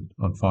Richmond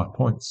on 5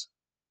 points.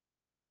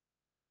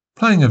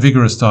 Playing a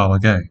vigorous style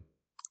of game,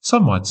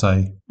 Some might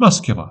say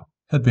muscular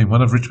had been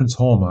one of Richmond's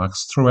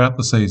hallmarks throughout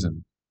the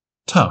season.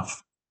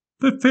 Tough,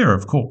 but fair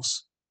of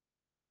course.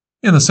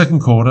 In the second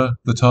quarter,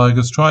 the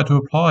Tigers tried to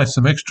apply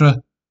some extra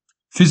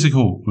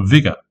physical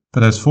vigour,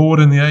 but as forward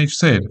in the age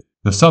said,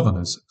 the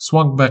Southerners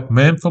swung back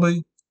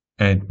manfully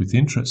and with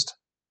interest,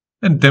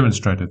 and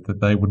demonstrated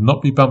that they would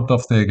not be bumped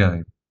off their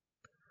game.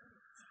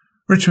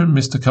 Richmond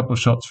missed a couple of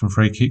shots from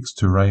free kicks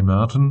to Ray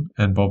Martin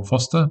and Bob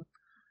Foster,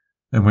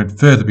 and went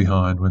further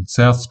behind when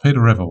South's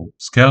Peter Revel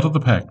scouted the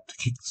pack to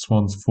kick the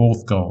Swans'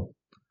 fourth goal.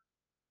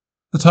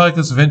 The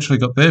Tigers eventually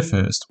got their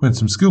first when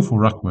some skillful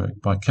ruck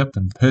work by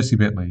captain Percy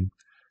Bentley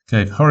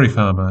gave Horry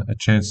Farmer a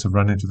chance to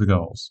run into the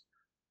goals.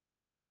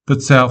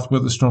 But South were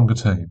the stronger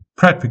team.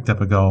 Pratt picked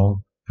up a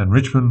goal, and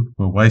Richmond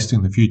were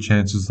wasting the few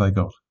chances they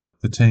got.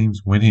 The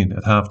teams went in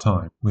at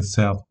half-time, with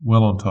South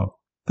well on top.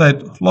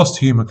 They'd lost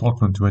Hugh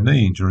McLaughlin to a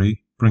knee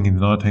injury, bringing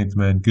the 19th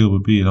man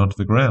Gilbert Beard onto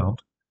the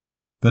ground.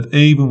 But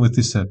even with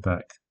this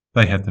setback,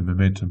 they had the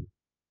momentum.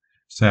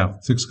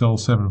 South 6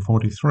 goals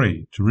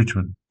 7-43 to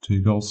Richmond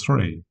 2 goals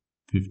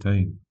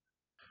 3-15.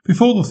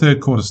 Before the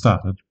third quarter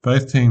started,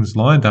 both teams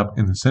lined up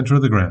in the centre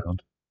of the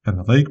ground, and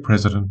the league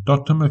president,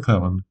 Dr.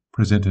 McClellan,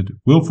 presented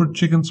Wilfred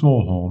Chicken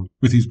Smallhorn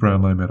with his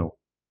Brownlow medal.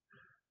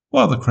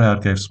 While the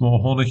crowd gave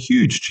Smallhorn a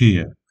huge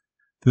cheer,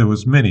 there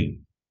was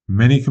many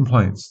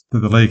complaints that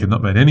the league had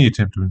not made any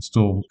attempt to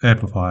install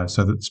amplifiers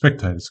so that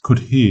spectators could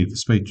hear the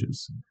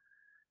speeches.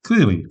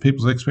 Clearly,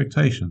 people's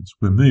expectations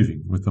were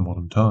moving with the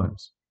modern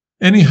times.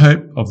 Any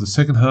hope of the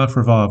second half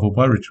revival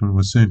by Richmond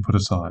was soon put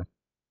aside.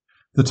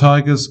 The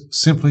Tigers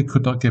simply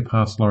could not get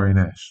past Laurie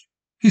Nash.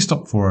 He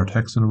stopped 4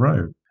 attacks in a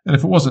row, and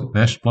if it wasn't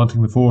Nash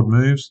blunting the forward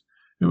moves,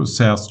 it was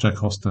South's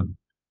Jack Austin.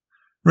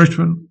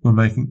 Richmond were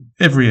making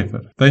every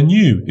effort. They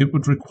knew it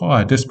would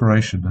require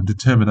desperation and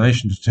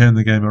determination to turn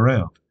the game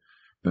around,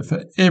 but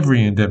for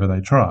every endeavour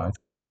they tried,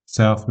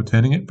 South were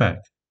turning it back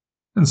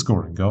and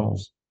scoring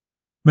goals.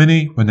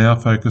 Many were now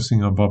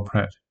focusing on Bob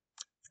Pratt.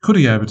 Could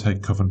he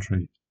overtake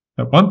Coventry?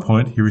 At one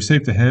point he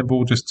received a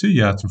handball just 2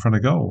 yards in front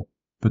of goal,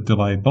 but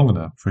delayed long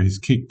enough for his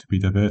kick to be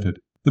diverted.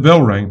 The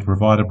bell rang to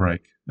provide a break,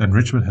 and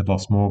Richmond had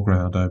lost more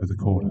ground over the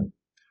quarter.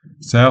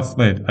 South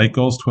led 8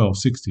 goals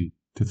 12-60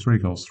 to 3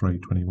 goals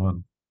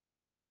 3-21.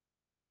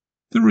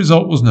 The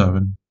result was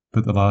known,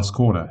 but the last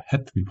quarter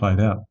had to be played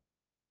out.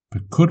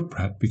 But could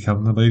Pratt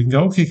become the leading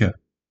goal kicker?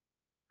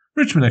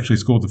 Richmond actually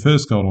scored the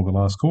first goal of the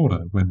last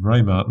quarter when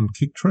Ray Martin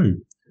kicked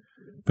true,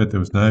 but there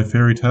was no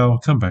fairy tale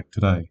comeback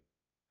today.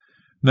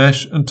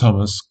 Nash and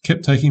Thomas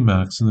kept taking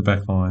marks in the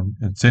back line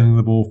and sending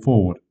the ball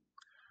forward.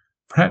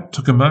 Pratt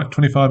took a mark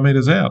 25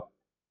 metres out,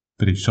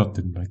 but his shot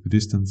didn't make the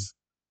distance.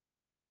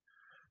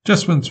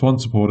 Just when Swan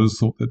supporters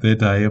thought that their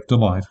day of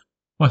delight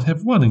might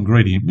have one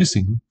ingredient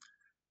missing,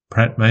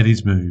 Pratt made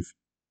his move,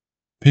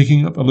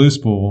 picking up a loose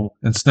ball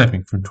and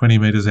snapping from 20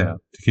 metres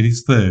out to get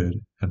his third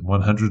and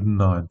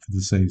 109 for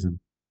the season.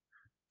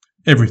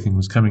 Everything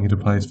was coming into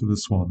place for the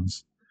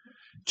Swans.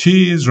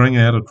 Cheers rang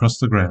out across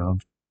the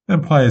ground,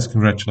 and players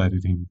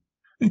congratulated him,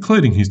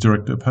 including his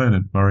direct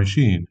opponent Murray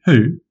Sheehan,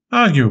 who,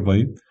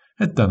 arguably,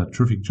 had done a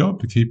terrific job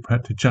to keep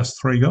Pratt to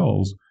just 3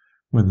 goals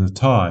when the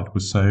tide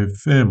was so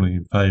firmly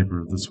in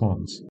favour of the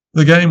Swans.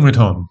 The game went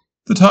on,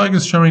 the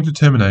Tigers showing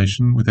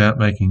determination without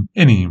making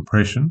any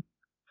impression.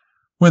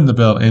 When the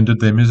bell ended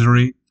their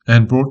misery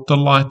and brought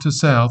delight to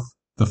South,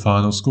 the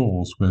final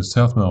scores were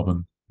South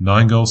Melbourne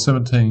 9 goals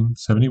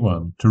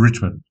 17-71 to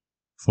Richmond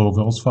 4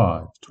 goals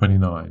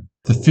 5-29.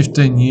 The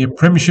 15-year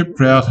premiership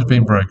drought had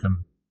been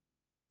broken.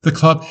 The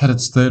club had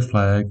its third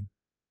flag,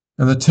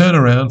 and the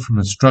turnaround from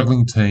a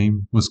struggling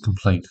team was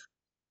complete.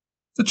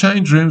 The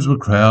change rooms were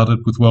crowded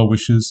with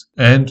well-wishers,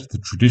 and the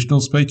traditional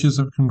speeches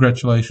of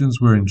congratulations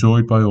were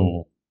enjoyed by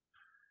all.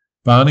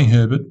 Barney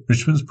Herbert,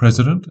 Richmond's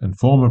president and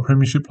former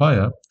premiership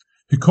player,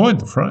 who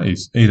coined the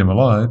phrase "Eat 'em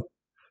alive,"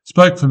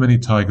 spoke for many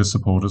Tigers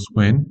supporters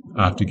when,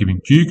 after giving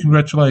due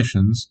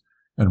congratulations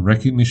and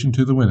recognition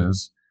to the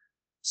winners,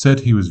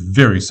 said he was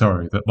very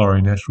sorry that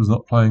Laurie Nash was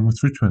not playing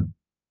with Richmond.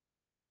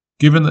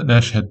 Given that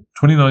Nash had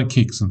 29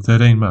 kicks and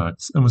 13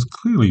 marks and was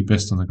clearly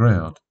best on the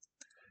ground,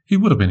 he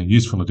would have been a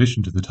useful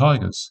addition to the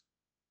Tigers.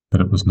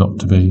 But it was not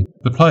to be.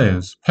 The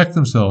players packed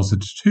themselves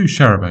into 2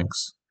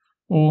 charabancs,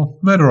 or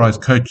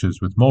motorised coaches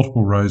with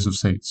multiple rows of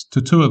seats,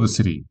 to tour the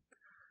city.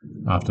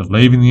 After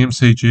leaving the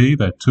MCG,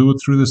 they toured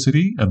through the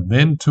city and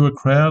then to a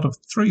crowd of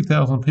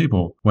 3,000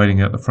 people waiting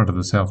out the front of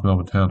the South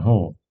Melbourne Town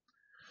Hall.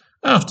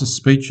 After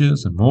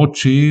speeches and more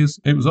cheers,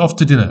 it was off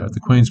to dinner at the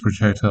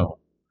Queensbridge Hotel.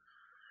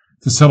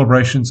 The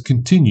celebrations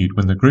continued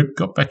when the group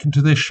got back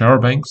into their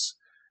charabancs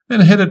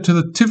and headed to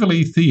the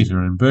Tivoli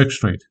Theatre in Burke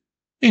Street,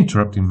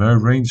 interrupting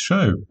Maureen's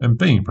show and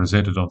being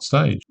presented on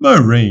stage.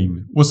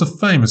 Maureen was a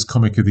famous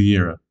comic of the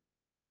era,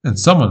 and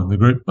someone in the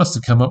group must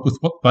have come up with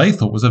what they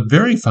thought was a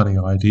very funny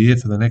idea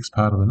for the next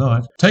part of the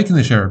night, taking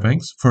the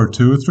charabancs for a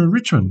tour through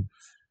Richmond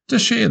to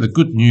share the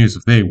good news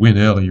of their win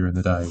earlier in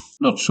the day.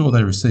 Not sure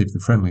they received the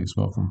friendliest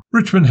welcome.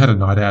 Richmond had a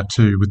night out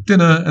too, with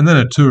dinner and then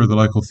a tour of the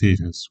local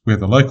theatres, where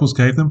the locals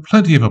gave them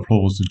plenty of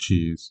applause and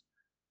cheers.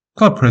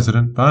 Club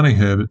president Barney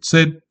Herbert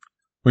said,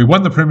 We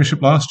won the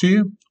premiership last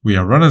year, we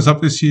are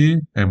runners-up this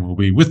year, and will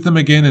be with them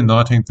again in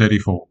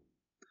 1934.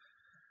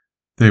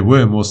 There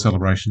were more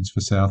celebrations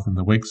for South in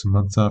the weeks and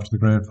months after the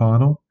grand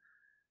final,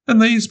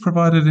 and these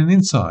provided an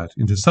insight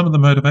into some of the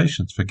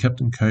motivations for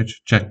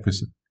captain-coach Jack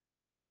Bissett.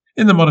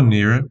 In the modern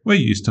era, we're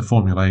used to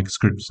formulaic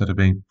scripts that have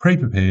been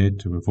pre-prepared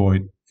to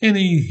avoid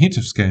any hint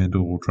of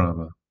scandal or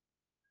drama.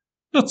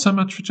 Not so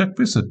much for Jack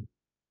Bissett.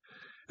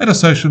 At a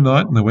social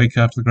night in the week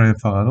after the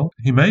grand final,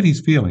 he made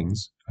his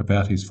feelings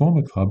about his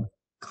former club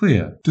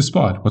clear,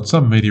 despite what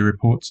some media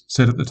reports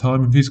said at the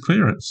time of his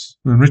clearance,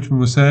 when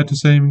Richmond was sad to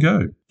see him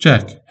go.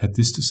 Jack had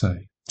this to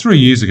say: 3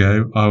 years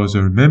ago, I was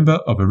a member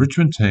of a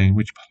Richmond team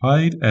which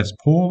played as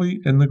poorly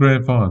in the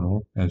grand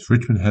final as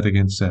Richmond had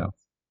against South.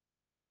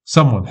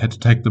 Someone had to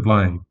take the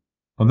blame.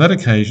 On that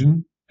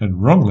occasion,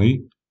 and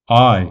wrongly,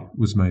 I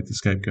was made the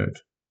scapegoat.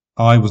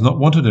 I was not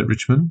wanted at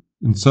Richmond,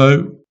 and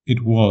so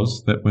it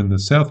was that when the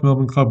South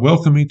Melbourne club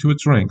welcomed me to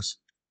its ranks,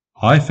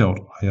 I felt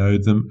I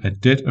owed them a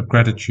debt of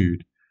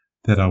gratitude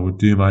that I would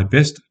do my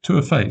best to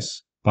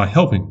efface by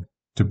helping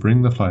to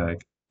bring the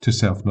flag to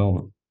South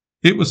Melbourne.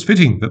 It was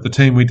fitting that the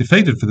team we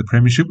defeated for the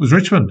premiership was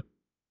Richmond,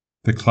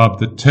 the club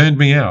that turned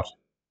me out.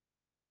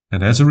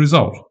 And as a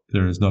result,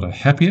 there is not a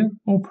happier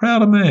or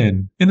prouder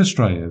man in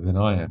Australia than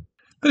I am.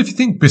 But if you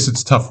think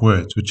Bissett's tough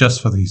words were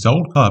just for his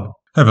old club,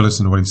 have a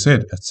listen to what he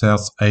said at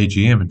South's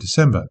AGM in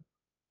December.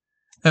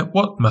 At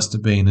what must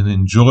have been an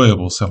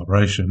enjoyable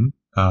celebration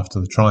after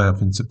the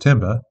triumph in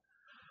September,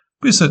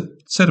 Bissett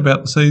said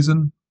about the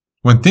season,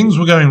 "When things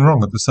were going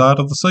wrong at the start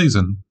of the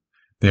season,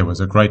 there was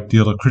a great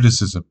deal of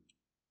criticism,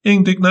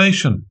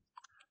 indignation.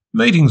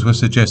 Meetings were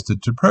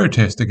suggested to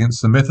protest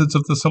against the methods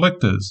of the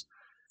selectors,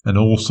 and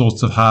all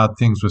sorts of hard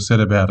things were said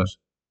about it.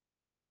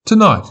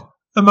 Tonight,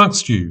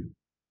 amongst you,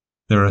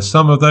 there are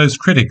some of those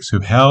critics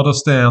who howled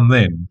us down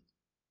then,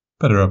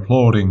 but are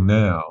applauding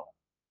now."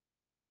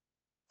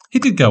 He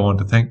did go on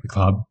to thank the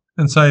club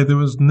and say there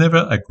was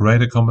never a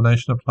greater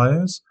combination of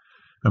players,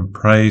 and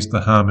praised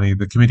the harmony of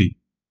the committee.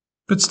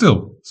 But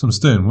still, some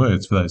stern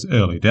words for those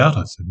early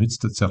doubters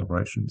amidst its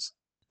celebrations.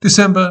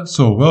 December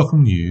saw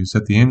welcome news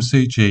that the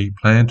MCG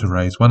planned to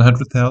raise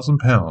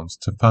 £100,000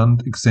 to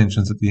fund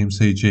extensions at the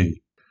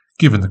MCG.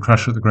 Given the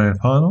crush at the grand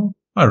final,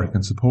 I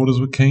reckon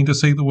supporters were keen to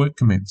see the work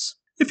commence.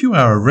 If you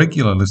are a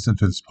regular listener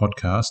to this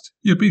podcast,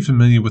 you'll be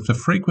familiar with the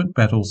frequent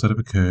battles that have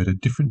occurred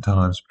at different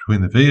times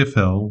between the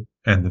VFL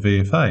and the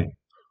VFA,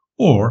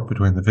 or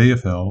between the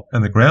VFL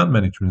and the Ground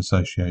Management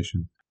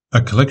Association,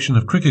 a collection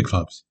of cricket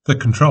clubs that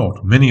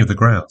controlled many of the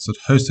grounds that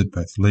hosted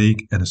both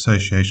league and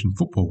association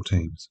football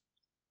teams.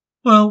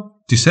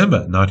 Well,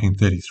 December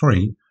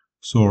 1933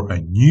 saw a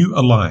new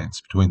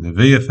alliance between the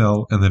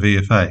VFL and the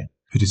VFA,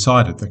 who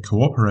decided that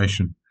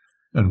cooperation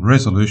and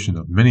resolution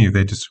of many of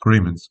their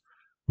disagreements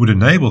would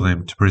enable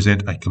them to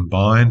present a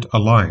combined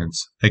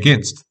alliance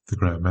against the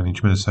Ground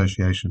Management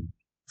Association.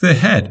 There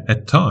had,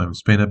 at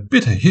times, been a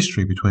bitter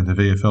history between the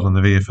VFL and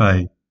the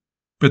VFA,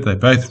 but they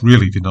both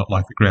really did not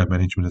like the Ground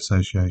Management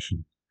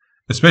Association,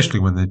 especially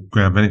when the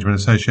Ground Management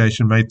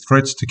Association made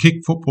threats to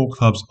kick football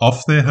clubs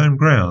off their home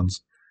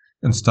grounds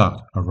and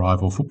start a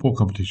rival football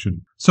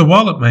competition. So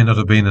while it may not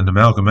have been an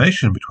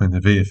amalgamation between the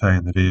VFA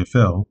and the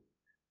VFL,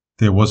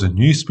 there was a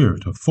new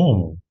spirit of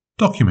formal,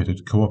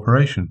 documented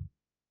cooperation.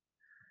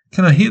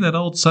 Can I hear that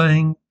old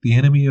saying, "The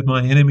enemy of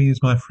my enemy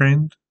is my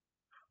friend"?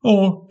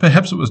 Or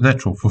perhaps it was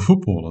natural for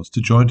footballers to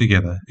join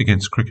together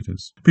against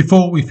cricketers.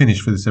 Before we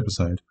finish for this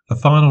episode, a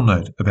final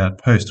note about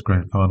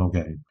post-grand final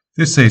game.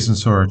 This season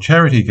saw a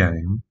charity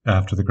game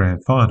after the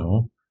grand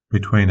final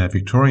between a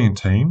Victorian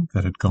team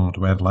that had gone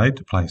to Adelaide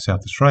to play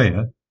South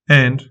Australia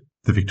and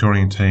the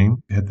Victorian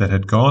team that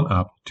had gone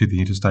up to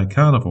the Interstate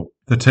Carnival.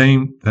 The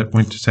team that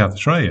went to South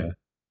Australia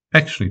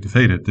actually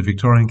defeated the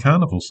Victorian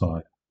Carnival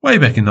side. Way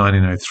back in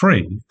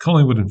 1903,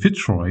 Collingwood and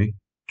Fitzroy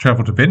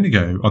travelled to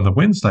Bendigo on the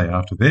Wednesday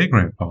after their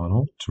grand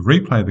final to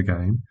replay the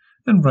game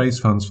and raise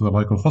funds for the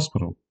local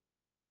hospital.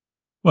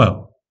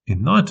 Well,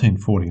 in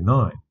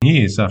 1949,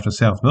 years after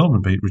South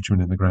Melbourne beat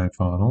Richmond in the grand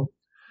final,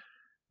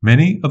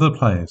 many of the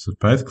players of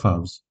both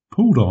clubs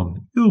pulled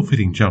on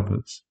ill-fitting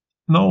jumpers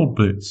and old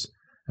boots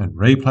and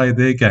replayed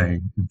their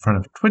game in front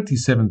of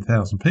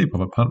 27,000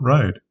 people at Punt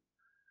Road.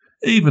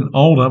 Even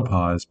old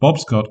umpires Bob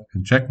Scott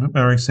and Jack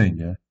McMurray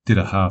Sr. did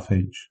a half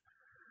each.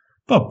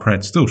 Bob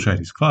Pratt still showed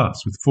his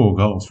class with 4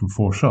 goals from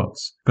 4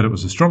 shots, but it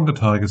was a stronger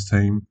Tigers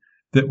team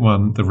that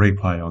won the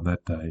replay on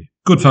that day.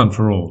 Good fun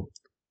for all.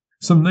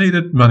 Some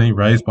needed money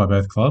raised by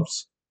both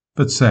clubs,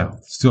 but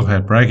South still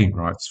had bragging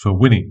rights for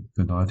winning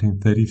the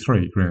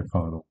 1933 grand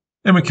final.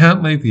 And we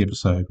can't leave the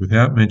episode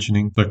without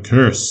mentioning the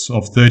curse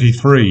of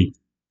 33.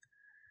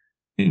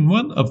 In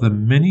one of the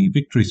many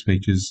victory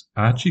speeches,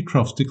 Archie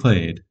Crofts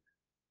declared,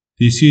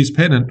 "This year's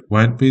pennant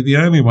won't be the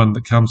only one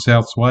that comes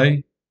South's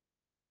way."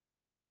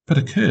 But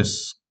a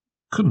curse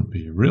couldn't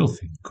be a real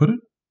thing, could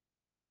it?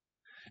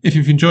 If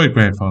you've enjoyed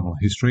grand final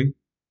history,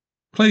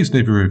 please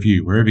leave a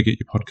review wherever you get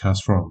your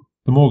podcast from.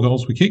 The more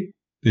goals we kick,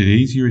 the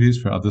easier it is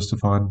for others to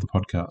find the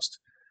podcast.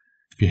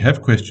 If you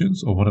have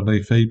questions or want to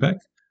leave feedback,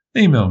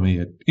 email me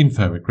at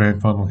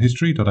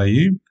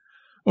info@grandfinalhistory.au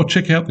or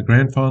check out the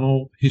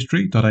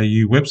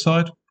grandfinalhistory.au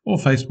website or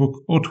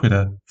Facebook or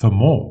Twitter for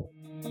more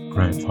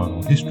Grand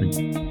Final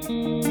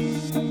history.